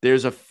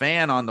 There's a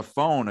fan on the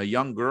phone, a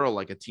young girl,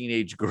 like a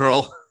teenage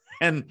girl,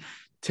 and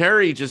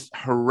Terry just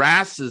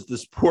harasses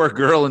this poor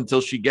girl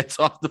until she gets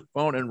off the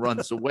phone and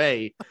runs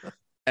away.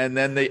 And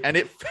then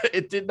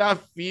it did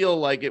not feel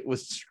like it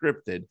was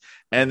scripted.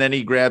 And then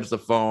he grabs the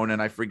phone,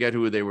 and I forget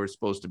who they were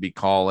supposed to be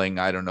calling.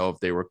 I don't know if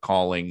they were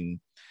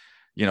calling,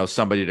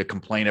 somebody to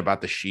complain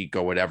about the Sheik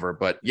or whatever.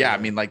 But yeah, I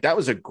mean, like, that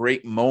was a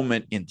great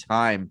moment in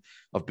time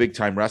of big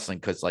time wrestling,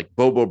 because like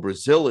Bobo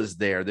Brazil is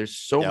there. There's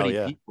so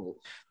many people.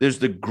 There's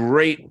the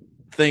great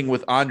thing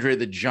with Andre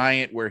the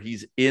Giant where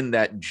he's in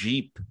that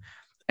Jeep.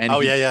 And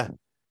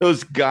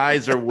those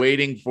guys are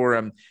waiting for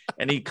him,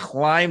 and he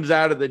climbs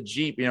out of the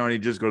Jeep, and he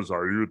just goes,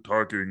 are you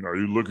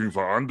looking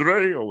for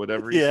Andre or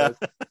whatever he says?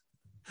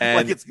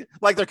 And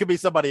like there could be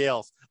somebody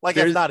else. Like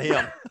it's not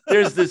him.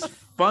 There's this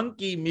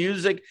funky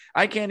music.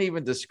 I can't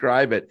even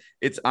describe it.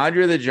 It's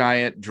Andre the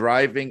Giant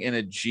driving in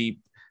a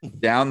Jeep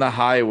down the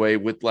highway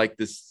with like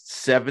this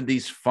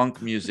 70s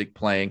funk music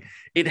playing.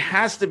 It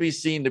has to be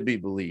seen to be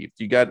believed.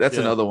 That's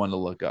another one to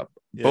look up.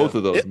 Both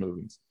of those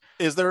movies.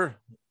 Is there?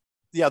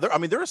 Yeah, there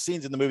are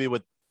scenes in the movie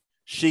with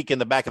Sheik in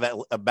the back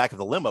of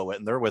the limo,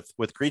 and they're with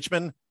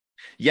Creechman.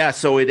 Yeah,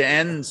 so it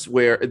ends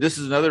where this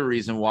is another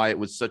reason why it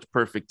was such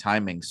perfect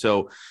timing.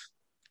 So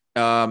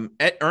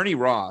Ernie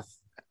Roth,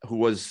 who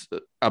was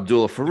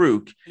Abdullah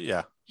Farouk,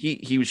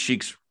 he was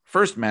Sheik's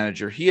first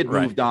manager. He had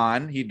moved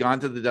on. He'd gone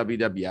to the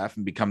WWF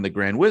and become the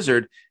Grand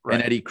Wizard,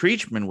 and Eddie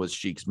Creechman was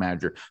Sheik's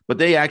manager. But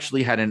they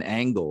actually had an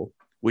angle,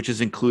 which is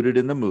included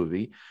in the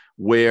movie,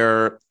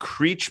 where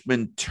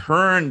Creechman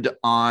turned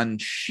on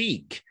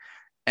Sheik,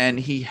 and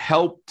he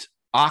helped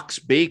Ox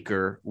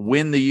Baker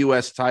win the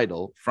U.S.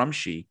 title from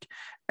Sheik.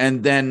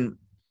 And then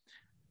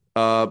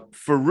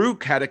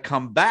Farouk had to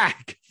come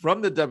back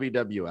from the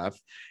WWF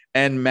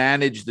and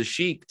manage the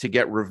Sheik to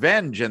get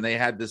revenge. And they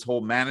had this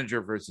whole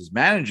manager versus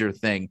manager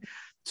thing.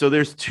 So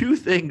there's two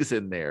things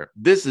in there.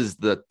 This is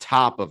the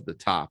top of the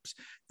tops.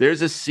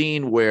 There's a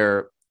scene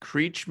where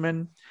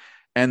Creechman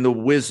and the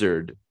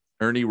Wizard,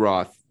 Ernie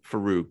Roth,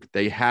 Farouk,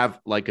 they have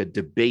like a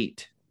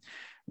debate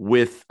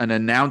with an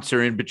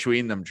announcer in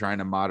between them trying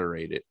to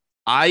moderate it.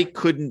 I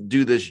couldn't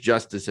do this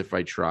justice if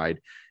I tried.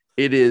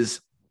 It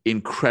is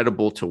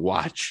incredible to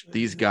watch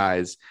these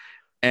guys.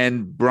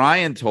 And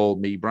Brian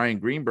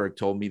Greenberg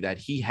told me that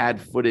he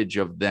had footage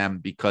of them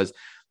because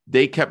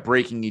they kept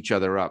breaking each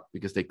other up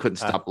because they couldn't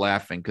stop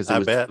laughing because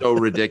it was so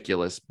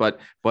ridiculous. But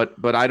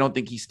I don't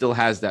think he still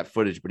has that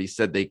footage. But he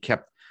said they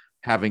kept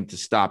having to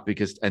stop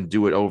and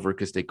do it over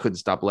because they couldn't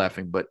stop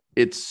laughing. But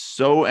it's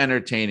so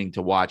entertaining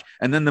to watch.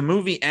 And then the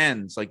movie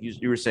ends, like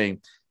you were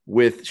saying,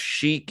 with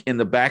Sheik in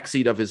the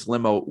backseat of his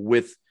limo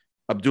with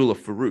Abdullah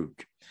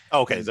Farouk.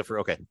 Okay, is it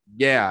okay?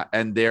 Yeah,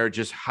 and they're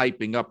just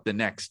hyping up the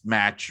next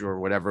match or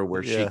whatever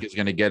where Sheik is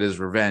going to get his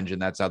revenge,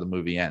 and that's how the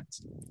movie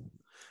ends.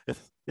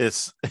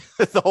 It's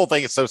the whole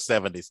thing is so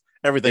 70s.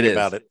 Everything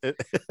about it.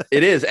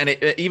 It is, and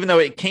even though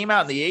it came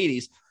out in the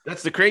 80s,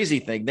 that's the crazy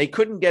thing. They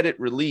couldn't get it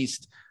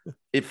released.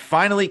 It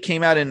finally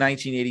came out in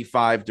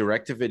 1985,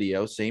 direct to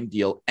video, same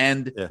deal,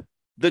 and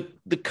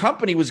the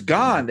company was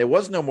gone. There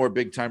was no more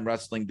big time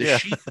wrestling.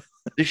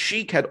 The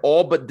Sheik had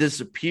all but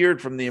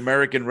disappeared from the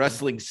American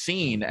wrestling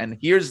scene. And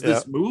here's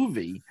this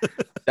movie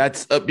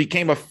that's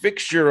became a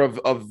fixture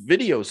of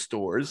video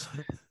stores.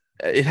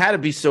 It had to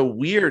be so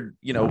weird,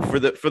 for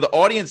the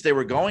audience they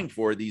were going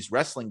for, these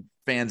wrestling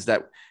fans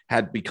that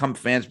had become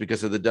fans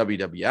because of the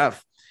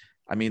WWF.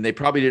 I mean, they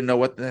probably didn't know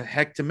what the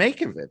heck to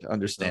make of it,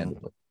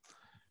 understandably.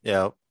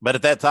 Yeah, but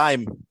at that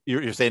time,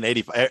 you're saying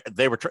 85.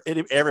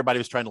 Everybody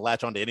was trying to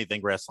latch onto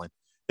anything wrestling.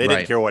 They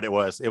didn't care what it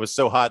was. It was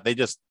so hot. They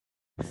just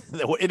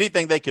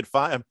anything they could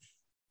find.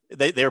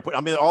 They were.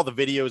 I mean, all the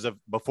videos of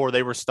before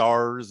they were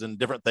stars and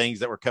different things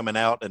that were coming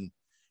out and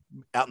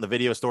out in the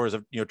video stores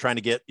of trying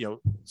to get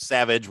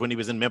Savage when he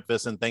was in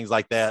Memphis and things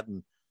like that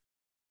and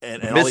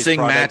missing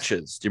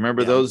matches. Do you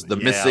remember those? The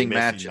missing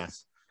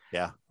matches.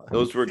 Yeah,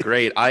 those were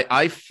great.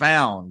 I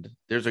found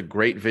there's a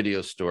great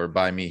video store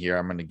by me here.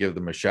 I'm going to give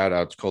them a shout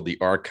out. It's called The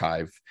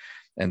Archive,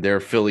 and they're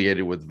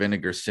affiliated with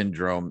Vinegar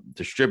Syndrome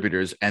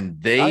Distributors, and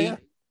they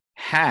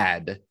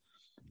had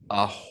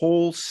a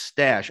whole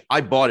stash.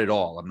 I bought it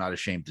all. I'm not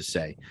ashamed to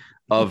say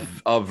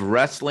of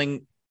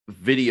wrestling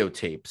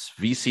videotapes,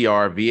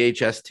 VCR,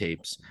 VHS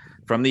tapes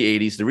from the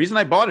 80s. The reason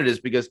I bought it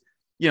is because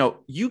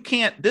you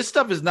can't, this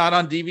stuff is not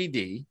on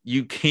DVD.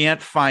 You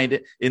can't find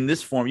it in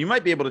this form. You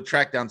might be able to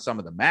track down some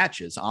of the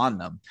matches on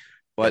them,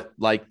 but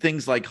like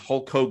things like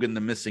Hulk Hogan, the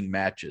missing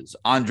matches,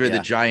 Andre the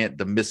Giant,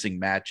 the missing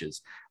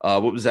matches.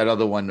 What was that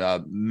other one?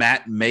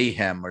 Matt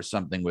Mayhem or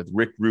something with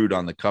Rick Rude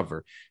on the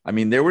cover. I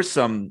mean, there were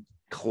some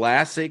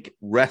classic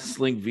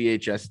wrestling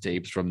VHS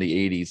tapes from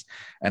the 80s,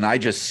 and I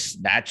just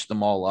snatched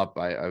them all up.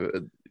 I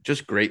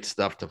just great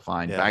stuff to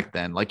find back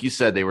then. Like you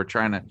said, they were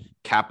trying to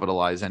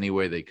capitalize any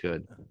way they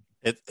could.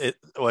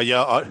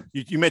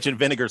 You mentioned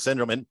Vinegar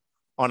Syndrome, and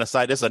on a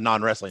side, this is a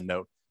non-wrestling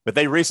note, but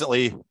they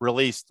recently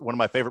released one of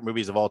my favorite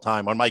movies of all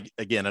time.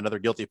 Another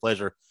guilty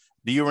pleasure.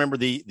 Do you remember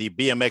the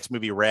BMX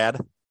movie Rad?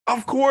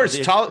 Of course,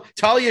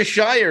 Talia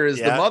Shire is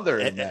the mother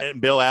in that.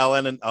 And Bill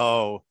Allen. And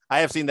I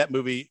have seen that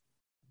movie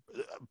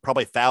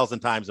probably 1,000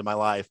 times in my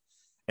life,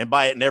 and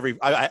buy it in every.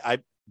 I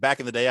back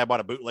in the day, I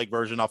bought a bootleg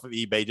version off of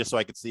eBay just so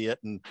I could see it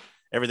and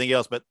everything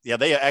else. But yeah,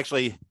 they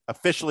actually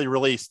officially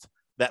released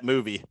that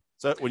movie.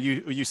 So when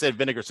you said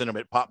Vinegar Syndrome,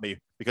 it popped me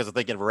because I'm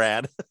thinking of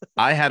Rad.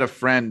 I had a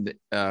friend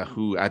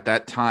who at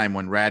that time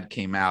when Rad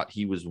came out,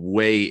 he was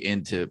way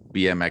into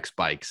BMX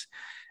bikes.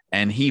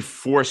 And he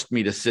forced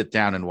me to sit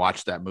down and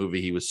watch that movie.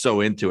 He was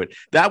so into it.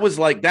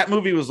 That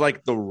movie was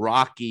like the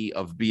Rocky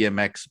of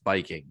BMX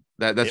biking.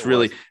 That's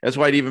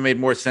why it even made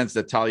more sense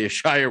that Talia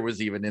Shire was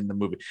even in the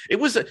movie. It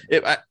was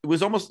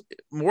almost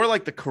more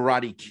like the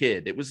Karate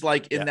Kid. It was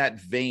like in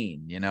that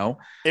vein, you know.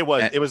 It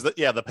was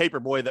the paper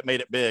boy that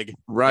made it big,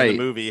 right? In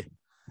the movie,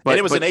 and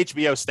it was an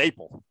HBO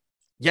staple.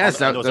 Yes,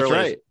 that's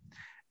right.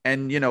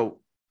 And you know,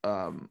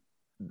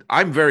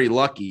 I'm very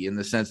lucky in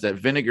the sense that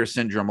Vinegar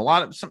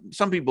Syndrome,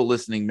 some people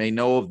listening may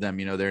know of them.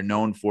 You know, they're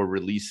known for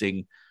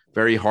releasing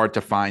very hard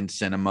to find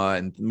cinema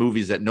and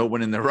movies that no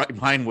one in their right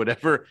mind would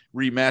ever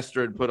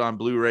remaster and put on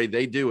Blu-ray.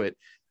 They do it.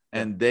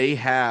 And they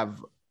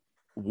have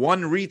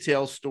one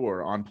retail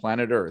store on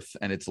planet Earth,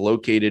 and it's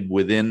located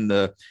within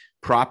the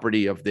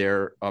property of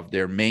their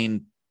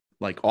main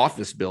like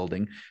office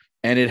building.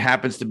 And it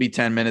happens to be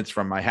 10 minutes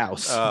from my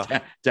house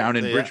down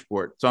in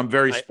Bridgeport. So I'm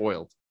very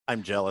spoiled.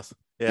 I'm jealous.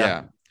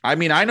 Yeah. I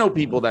mean, I know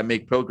people that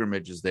make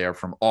pilgrimages there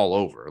from all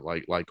over,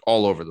 like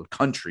all over the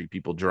country.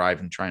 People drive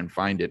and try and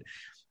find it,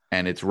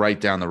 and it's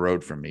right down the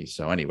road from me.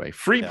 So anyway,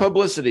 free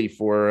publicity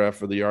for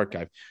the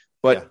archive.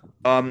 But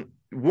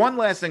one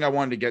last thing I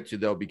wanted to get to,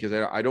 though, because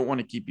I don't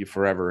want to keep you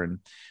forever, and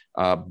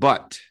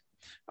but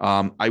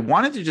I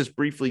wanted to just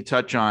briefly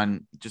touch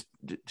on, just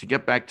to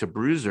get back to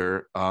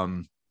Bruiser,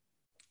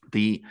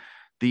 the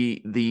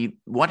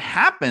what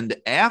happened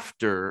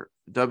after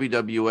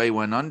WWA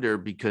went under,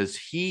 because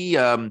he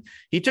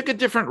took a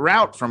different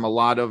route from a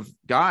lot of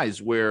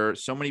guys, where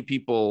so many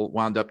people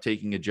wound up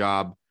taking a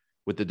job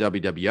with the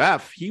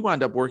WWF. He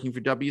wound up working for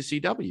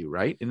WCW,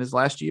 right, in his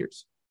last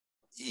years.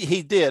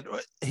 He did.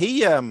 He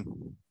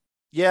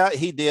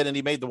did, and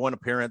he made the one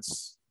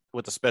appearance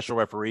with the special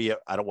referee.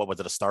 What was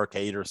it, a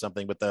Starcade or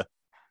something, with the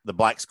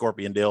Black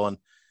Scorpion deal, and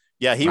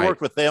he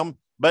worked with them,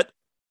 but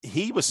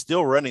he was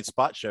still running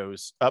spot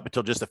shows up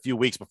until just a few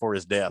weeks before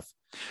his death.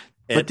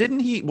 But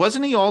he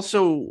wasn't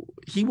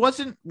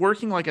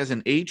working like as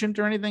an agent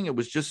or anything. It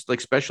was just like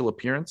special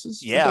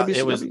appearances. Yeah,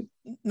 it was.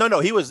 No,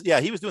 he was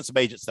doing some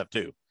agent stuff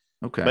too.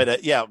 Okay.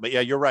 But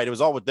you're right. It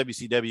was all with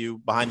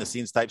WCW behind the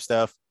scenes type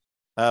stuff.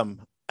 And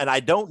I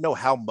don't know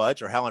how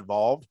much or how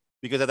involved,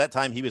 because at that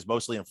time he was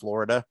mostly in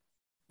Florida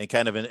and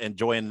kind of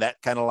enjoying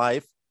that kind of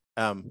life.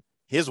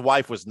 His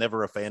wife was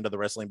never a fan of the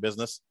wrestling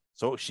business,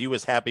 so she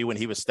was happy when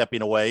he was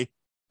stepping away,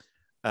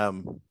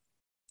 and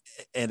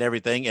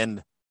everything. He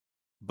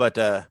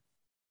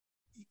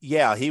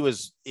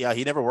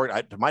never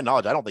worked. To my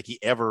knowledge, I don't think he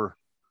ever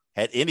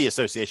had any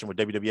association with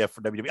WWF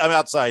or WWE. I'm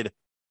outside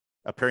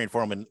appearing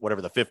for him in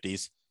whatever the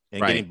 50s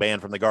and getting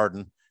banned from the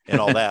Garden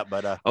and all that.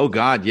 But oh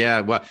God,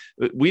 yeah. Well,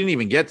 we didn't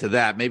even get to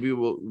that. Maybe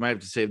we might have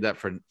to save that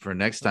for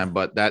next time.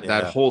 But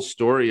that whole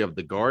story of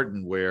the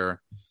Garden,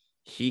 where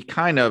he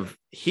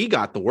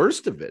got the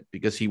worst of it,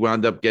 because he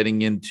wound up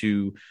getting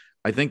into,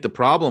 I think the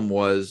problem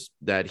was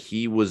that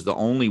he was the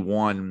only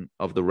one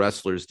of the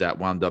wrestlers that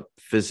wound up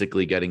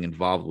physically getting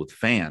involved with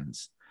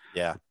fans.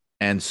 Yeah.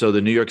 And so the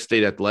New York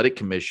State Athletic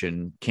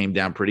Commission came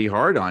down pretty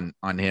hard on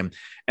him.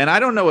 And I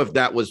don't know if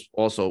that was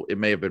also, it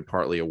may have been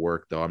partly a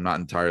work, though. I'm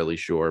not entirely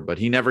sure, but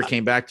he never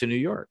came back to New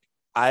York.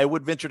 I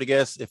would venture to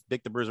guess if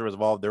Dick the Bruiser was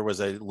involved, there was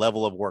a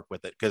level of work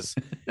with it, because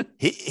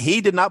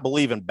he did not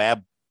believe in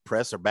bad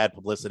press or bad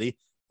publicity,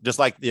 just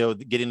like,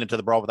 getting into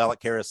the brawl with Alec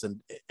Harris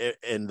and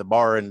in the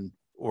bar and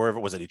wherever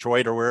it was, in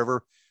Detroit or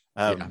wherever,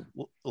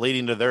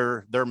 leading to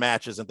their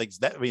matches and things.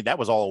 That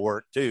was all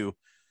work too.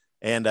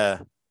 And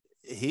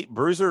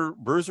Bruiser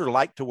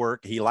liked to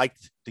work. He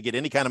liked to get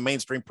any kind of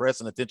mainstream press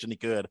and attention he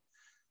could.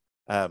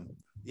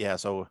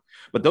 So,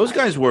 but those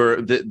guys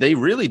they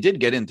really did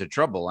get into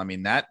trouble. I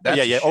mean, that's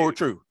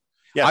true.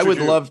 Yeah, I would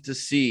love to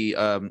see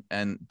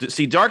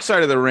Dark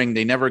Side of the Ring.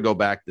 They never go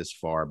back this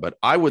far, but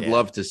I would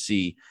love to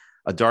see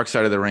a Dark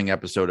Side of the Ring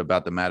episode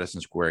about the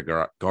Madison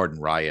Square Garden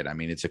riot. I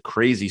mean, it's a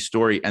crazy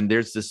story. And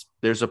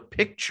there's a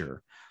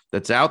picture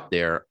that's out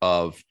there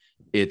of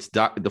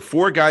the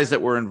four guys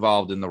that were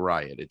involved in the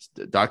riot. It's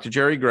Dr.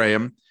 Jerry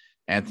Graham,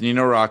 Anthony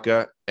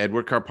Naraka,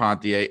 Edward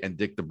Carpentier, and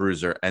Dick the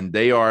Bruiser. And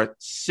they are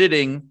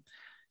sitting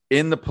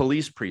in the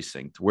police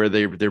precinct where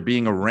they're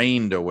being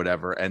arraigned or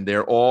whatever. And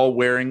they're all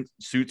wearing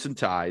suits and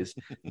ties.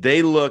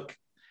 They look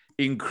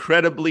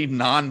incredibly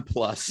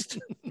nonplussed,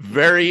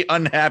 very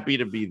unhappy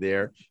to be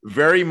there,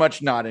 very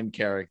much not in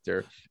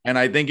character. And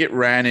I think it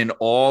ran in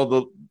all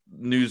the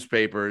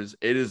newspapers.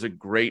 It is a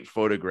great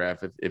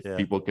photograph if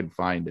people can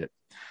find it.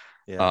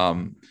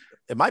 Yeah.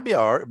 It might be a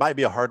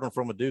hard one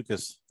for him to do,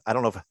 because I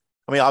don't know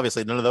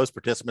obviously none of those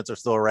participants are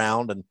still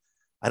around, and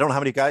I don't know how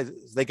many guys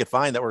they could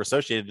find that were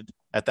associated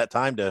at that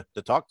time to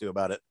talk to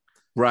about it.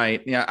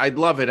 Right. Yeah, I'd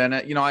love it. And,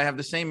 I have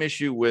the same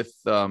issue with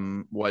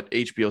what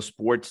HBO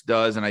Sports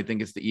does. And I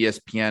think it's the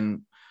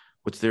ESPN.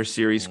 What's their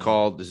series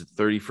called? Is it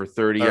 30 for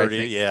 30? 30, I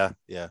think.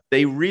 Yeah.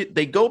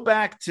 They go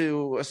back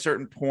to a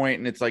certain point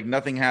and it's like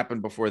nothing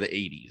happened before the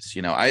 80s.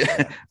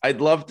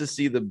 I'd love to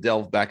see them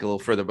delve back a little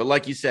further. But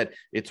like you said,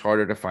 it's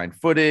harder to find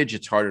footage.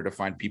 It's harder to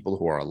find people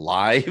who are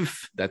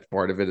alive. That's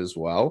part of it as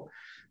well.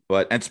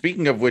 And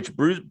speaking of which,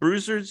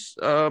 Bruiser's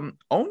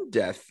own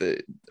death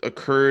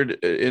occurred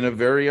in a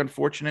very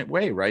unfortunate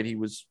way, right? He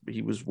was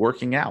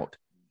working out.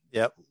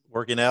 Yep,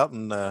 working out,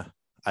 and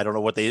I don't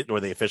know what they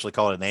officially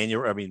call it,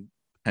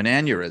 an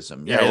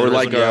aneurysm,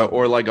 yeah,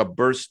 or like a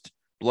burst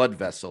blood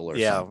vessel or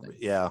something.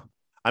 Yeah.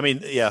 I mean,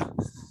 yeah.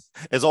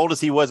 As old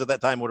as he was at that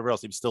time, whatever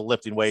else, he was still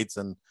lifting weights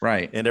and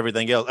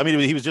everything else. I mean,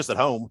 he was just at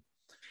home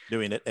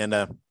doing it, and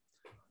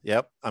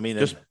yep. I mean,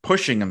 just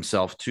pushing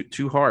himself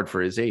too hard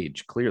for his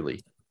age,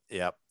 clearly.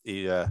 Yeah.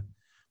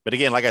 But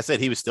again, like I said,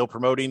 he was still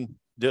promoting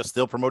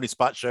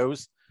spot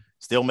shows,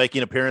 still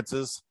making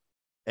appearances,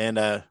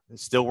 and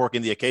still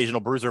working the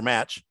occasional Bruiser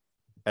match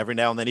every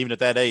now and then, even at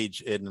that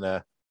age.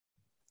 And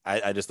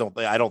I just don't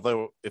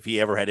know if he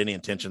ever had any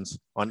intentions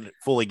on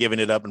fully giving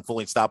it up and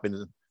fully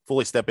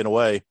stepping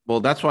away. Well,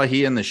 that's why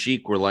he and the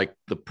Sheik were like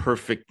the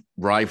perfect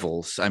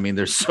rivals. I mean,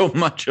 there's so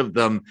much of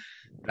them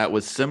that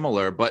was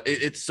similar, but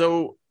it's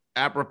so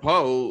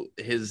apropos.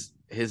 His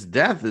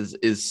death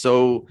is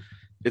so.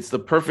 It's the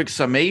perfect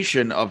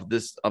summation of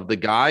the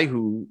guy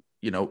who,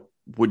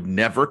 would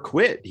never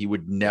quit. He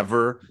would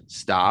never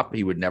stop.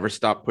 He would never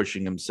stop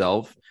pushing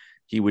himself.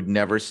 He would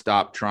never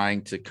stop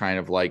trying to kind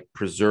of like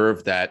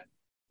preserve that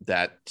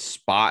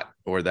spot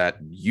or that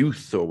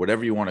youth or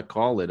whatever you want to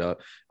call it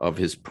of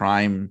his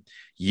prime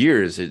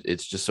years.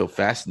 It's just so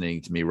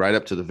fascinating to me right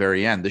up to the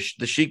very end.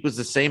 The Sheik was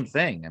the same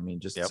thing. I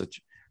mean,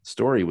 such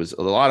story was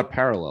a lot of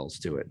parallels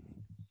to it.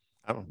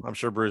 I'm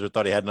sure Bruiser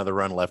thought he had another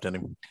run left in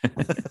him.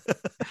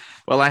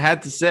 Well, I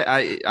have to say,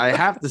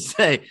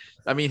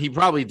 I mean, he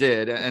probably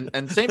did.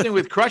 And same thing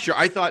with Crusher.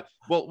 I thought,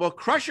 well,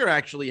 Crusher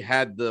actually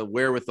had the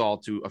wherewithal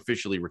to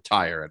officially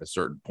retire at a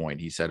certain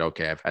point. He said,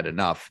 okay, I've had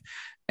enough.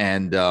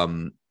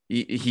 And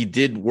he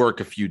did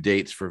work a few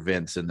dates for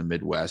Vince in the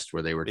Midwest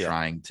where they were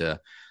trying to,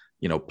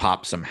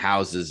 pop some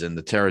houses in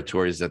the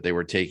territories that they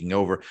were taking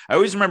over. I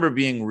always remember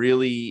being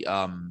really,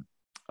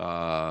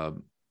 I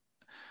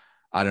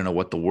don't know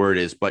what the word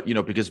is, but,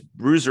 because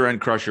Bruiser and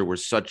Crusher were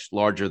such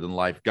larger than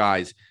life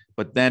guys.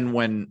 But then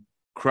when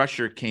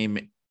Crusher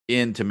came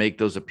in to make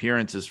those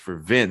appearances for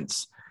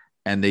Vince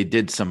and they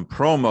did some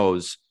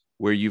promos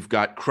where you've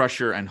got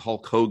Crusher and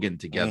Hulk Hogan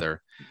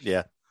together.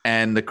 Yeah.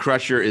 And the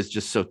Crusher is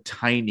just so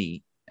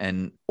tiny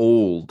and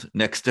old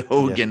next to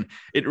Hogan. Yeah.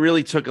 It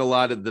really took a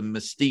lot of the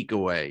mystique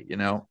away,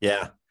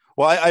 Yeah.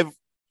 Well,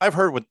 I've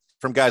heard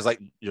from guys like,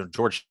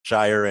 George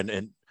Shire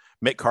and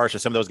Mick Karsh,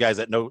 some of those guys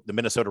that know the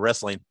Minnesota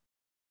wrestling.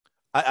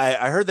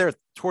 I heard there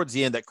towards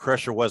the end that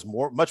Crusher was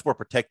much more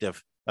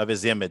protective of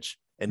his image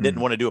and didn't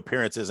want to do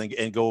appearances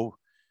and go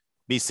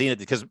be seen at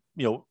because,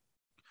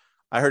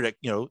 I heard that,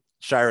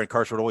 Shire and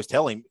Karsh would always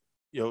tell him,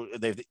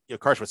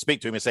 Karsh would speak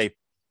to him and say,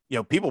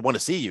 people want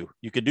to see you.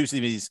 You could do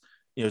these,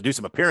 do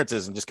some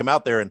appearances and just come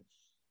out there.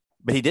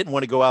 But he didn't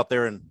want to go out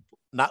there and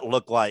not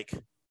look like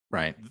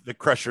the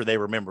Crusher they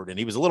remembered. And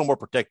he was a little more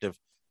protective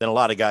than a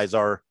lot of guys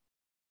are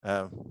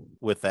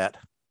with that.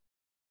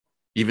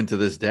 Even to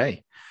this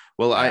day.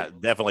 Well, I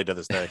definitely to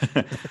this day.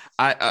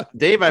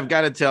 Dave, I've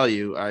got to tell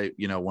you,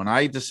 when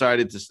I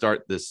decided to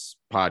start this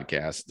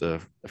podcast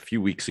a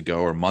few weeks ago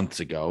or months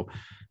ago,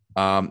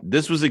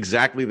 this was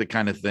exactly the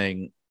kind of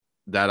thing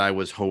that I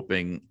was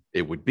hoping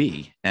it would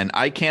be. And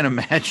I can't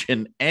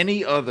imagine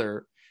any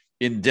other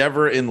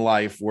endeavor in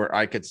life where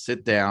I could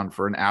sit down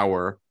for an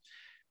hour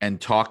and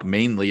talk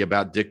mainly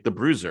about Dick the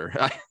Bruiser.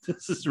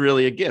 This is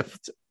really a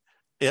gift.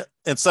 Yeah.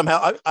 And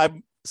somehow I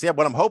see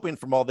what I'm hoping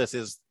from all this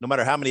is no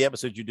matter how many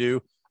episodes you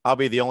do, I'll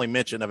be the only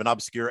mention of an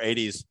obscure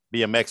 80s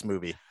BMX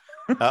movie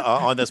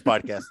on this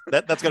podcast.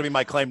 That's going to be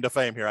my claim to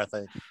fame here, I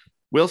think.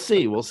 We'll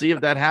see. We'll see if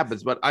that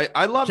happens. But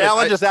I love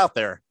challenges out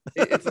there.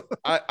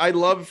 I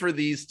love for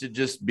these to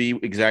just be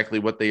exactly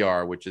what they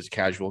are, which is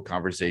casual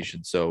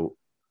conversation. So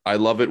I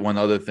love it when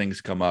other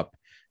things come up.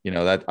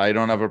 That I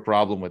don't have a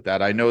problem with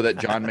that. I know that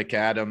John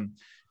McAdam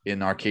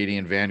in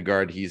Arcadian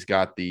Vanguard, he's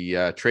got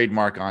the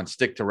trademark on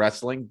stick to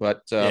wrestling,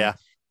 but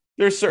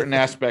there's certain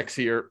aspects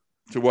here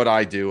to what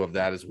I do of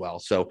that as well.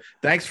 So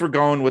thanks for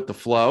going with the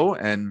flow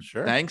and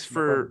thanks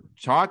for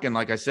talking.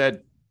 Like I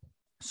said,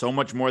 so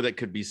much more that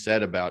could be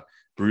said about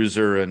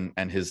Bruiser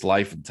and his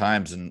life and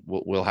times. And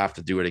we'll have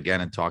to do it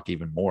again and talk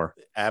even more.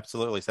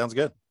 Absolutely. Sounds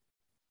good.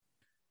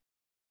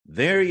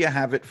 There you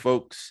have it,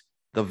 folks.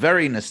 The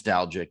very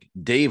nostalgic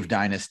Dave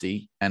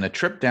Dynasty and a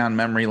trip down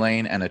memory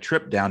lane and a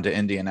trip down to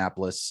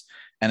Indianapolis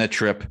and a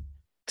trip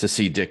to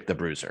see Dick the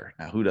Bruiser.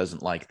 Now, who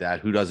doesn't like that?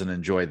 Who doesn't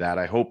enjoy that?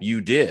 I hope you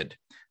did,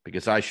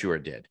 because I sure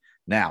did.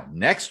 Now,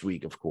 next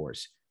week, of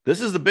course, this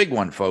is the big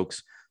one,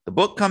 folks. The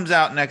book comes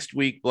out next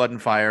week, Blood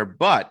and Fire.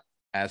 But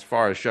as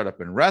far as Shut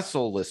Up and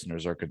Wrestle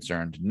listeners are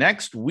concerned,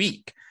 next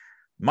week,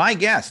 My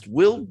guest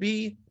will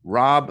be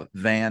Rob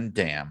Van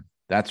Dam.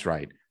 That's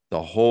right.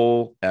 The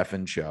whole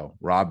effing show,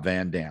 Rob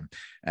Van Dam.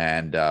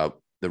 And the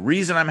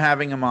reason I'm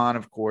having him on,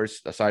 of course,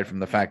 aside from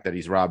the fact that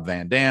he's Rob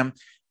Van Dam,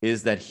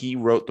 is that he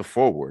wrote the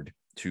foreword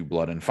to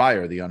Blood and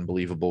Fire, the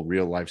unbelievable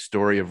real-life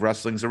story of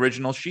wrestling's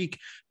original Sheik,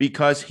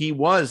 because he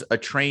was a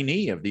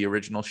trainee of the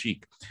original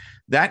Sheik.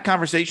 That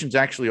conversation's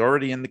actually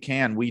already in the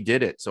can. We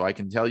did it. So I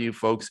can tell you,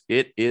 folks,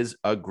 it is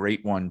a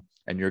great one,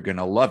 and you're going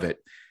to love it.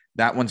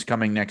 That one's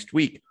coming next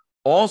week.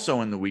 Also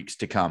in the weeks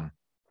to come,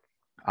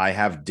 I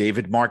have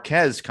David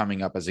Marquez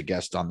coming up as a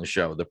guest on the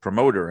show, the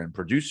promoter and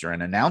producer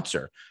and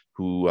announcer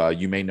who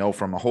you may know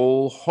from a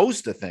whole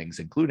host of things,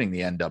 including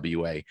the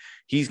NWA.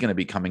 He's going to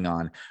be coming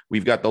on.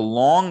 We've got the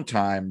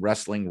longtime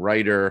wrestling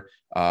writer,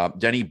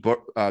 Denny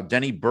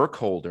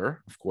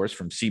Burkholder, of course,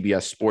 from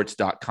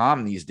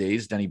CBSSports.com these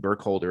days. Denny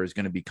Burkholder is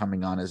going to be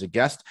coming on as a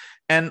guest,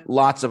 and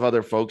lots of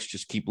other folks.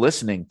 Just keep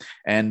listening.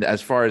 And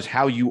as far as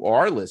how you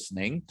are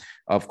listening,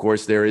 of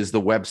course, there is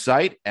the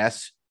website,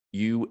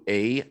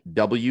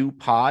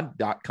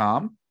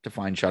 suawpod.com, to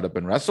find Shut Up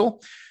and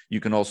Wrestle. You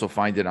can also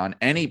find it on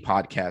any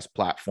podcast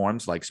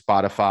platforms like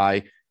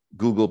Spotify,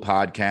 Google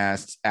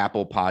Podcasts,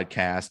 Apple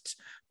Podcasts,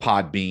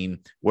 Podbean,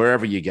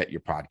 wherever you get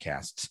your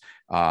podcasts.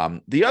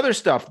 The other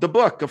stuff, the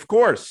book, of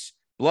course,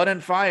 Blood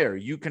and Fire,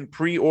 you can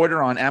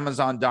pre-order on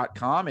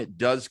Amazon.com. It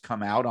does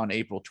come out on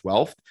April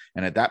 12th.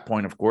 And at that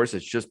point, of course,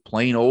 it's just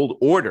plain old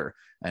order,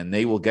 and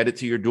they will get it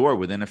to your door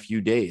within a few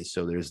days.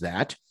 So there's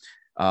that.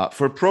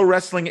 For Pro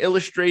Wrestling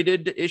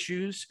Illustrated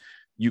issues,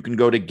 you can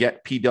go to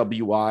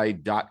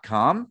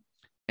getpwi.com.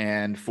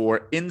 And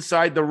for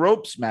Inside the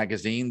Ropes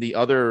magazine, the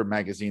other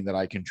magazine that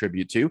I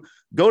contribute to,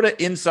 go to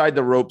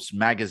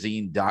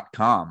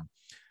InsideTheRopesMagazine.com.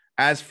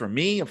 As for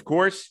me, of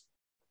course,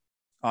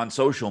 on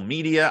social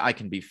media, I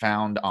can be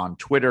found on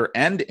Twitter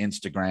and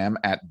Instagram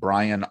at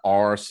Brian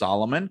R.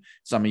 Solomon.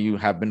 Some of you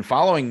have been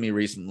following me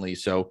recently,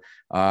 so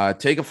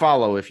take a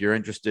follow if you're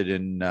interested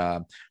in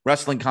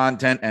wrestling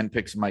content and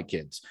pics of my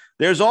kids.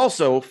 There's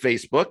also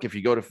Facebook. If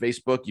you go to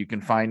Facebook, you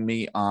can find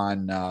me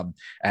on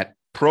at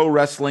Pro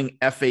Wrestling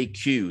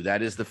FAQ.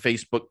 That is the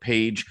Facebook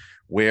page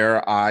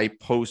where I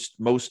post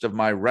most of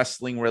my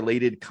wrestling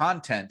related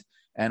content.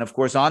 And of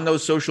course, on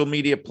those social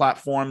media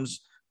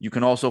platforms, you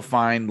can also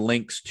find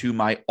links to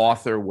my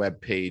author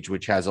webpage,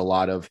 which has a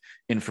lot of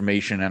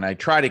information, and I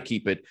try to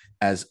keep it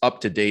as up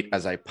to date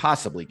as I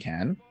possibly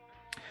can.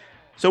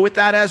 So with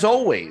that, as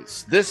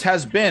always, this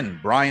has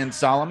been Brian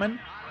Solomon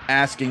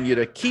asking you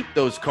to keep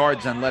those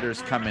cards and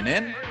letters coming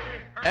in,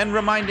 and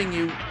reminding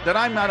you that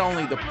I'm not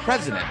only the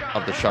president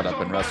of the Shut Up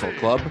and Wrestle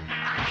Club,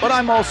 but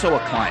I'm also a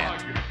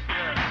client.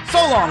 So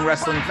long,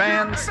 wrestling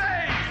fans.